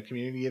hand in a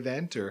community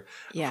event, or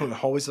we're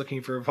always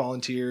looking for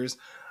volunteers.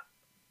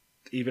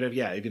 Even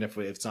if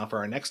it's not for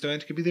our next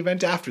event, it could be the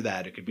event after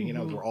that. It could be,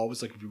 we're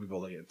always looking for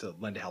people to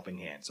lend a helping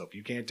hand. So if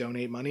you can't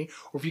donate money,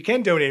 or if you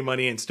can donate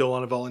money and still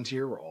want to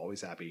volunteer, we're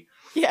always happy.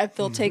 Yeah,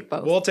 they'll take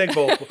both. We'll take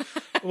both.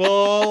 we'll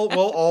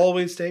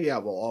always take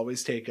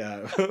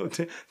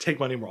take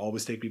money. We'll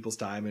always take people's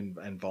time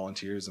and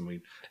volunteers.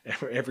 And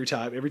every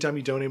time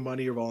you donate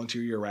money or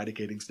volunteer, you're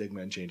eradicating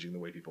stigma and changing the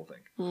way people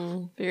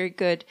think. Very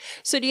good.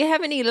 So do you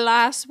have any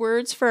last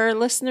words for our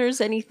listeners?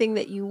 Anything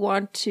that you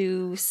want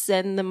to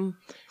send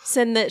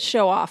the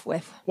show off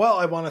with? Well,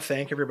 I want to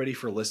thank everybody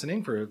for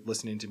listening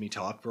to me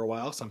talk for a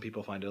while. Some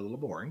people find it a little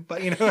boring,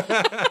 but and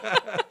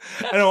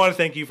I want to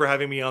thank you for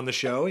having me on the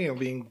show,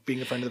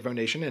 being a friend of the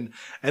foundation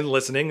and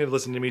listening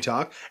to me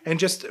talk. And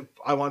just,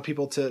 I want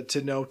people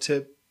to know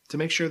to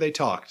make sure they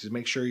talk, to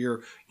make sure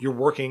you're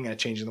working at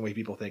changing the way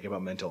people think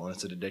about mental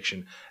illness and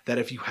addiction. That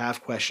if you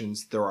have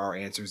questions, there are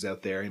answers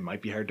out there. It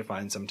might be hard to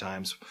find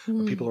sometimes,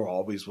 but people are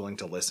always willing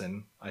to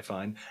listen, I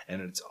find.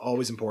 And it's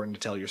always important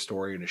to tell your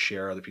story and to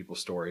share other people's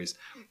stories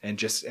and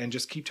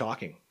just keep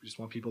talking. We just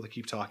want people to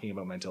keep talking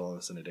about mental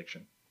illness and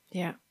addiction.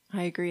 Yeah.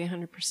 I agree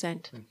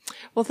 100%.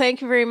 Well,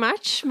 thank you very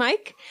much,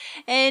 Mike.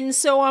 And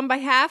so on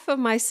behalf of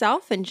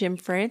myself and Jim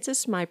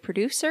Francis, my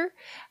producer,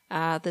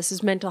 this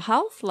is Mental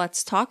Health.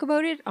 Let's talk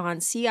about it on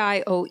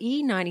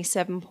CIOE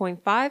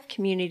 97.5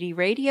 Community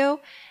Radio.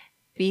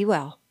 Be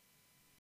well.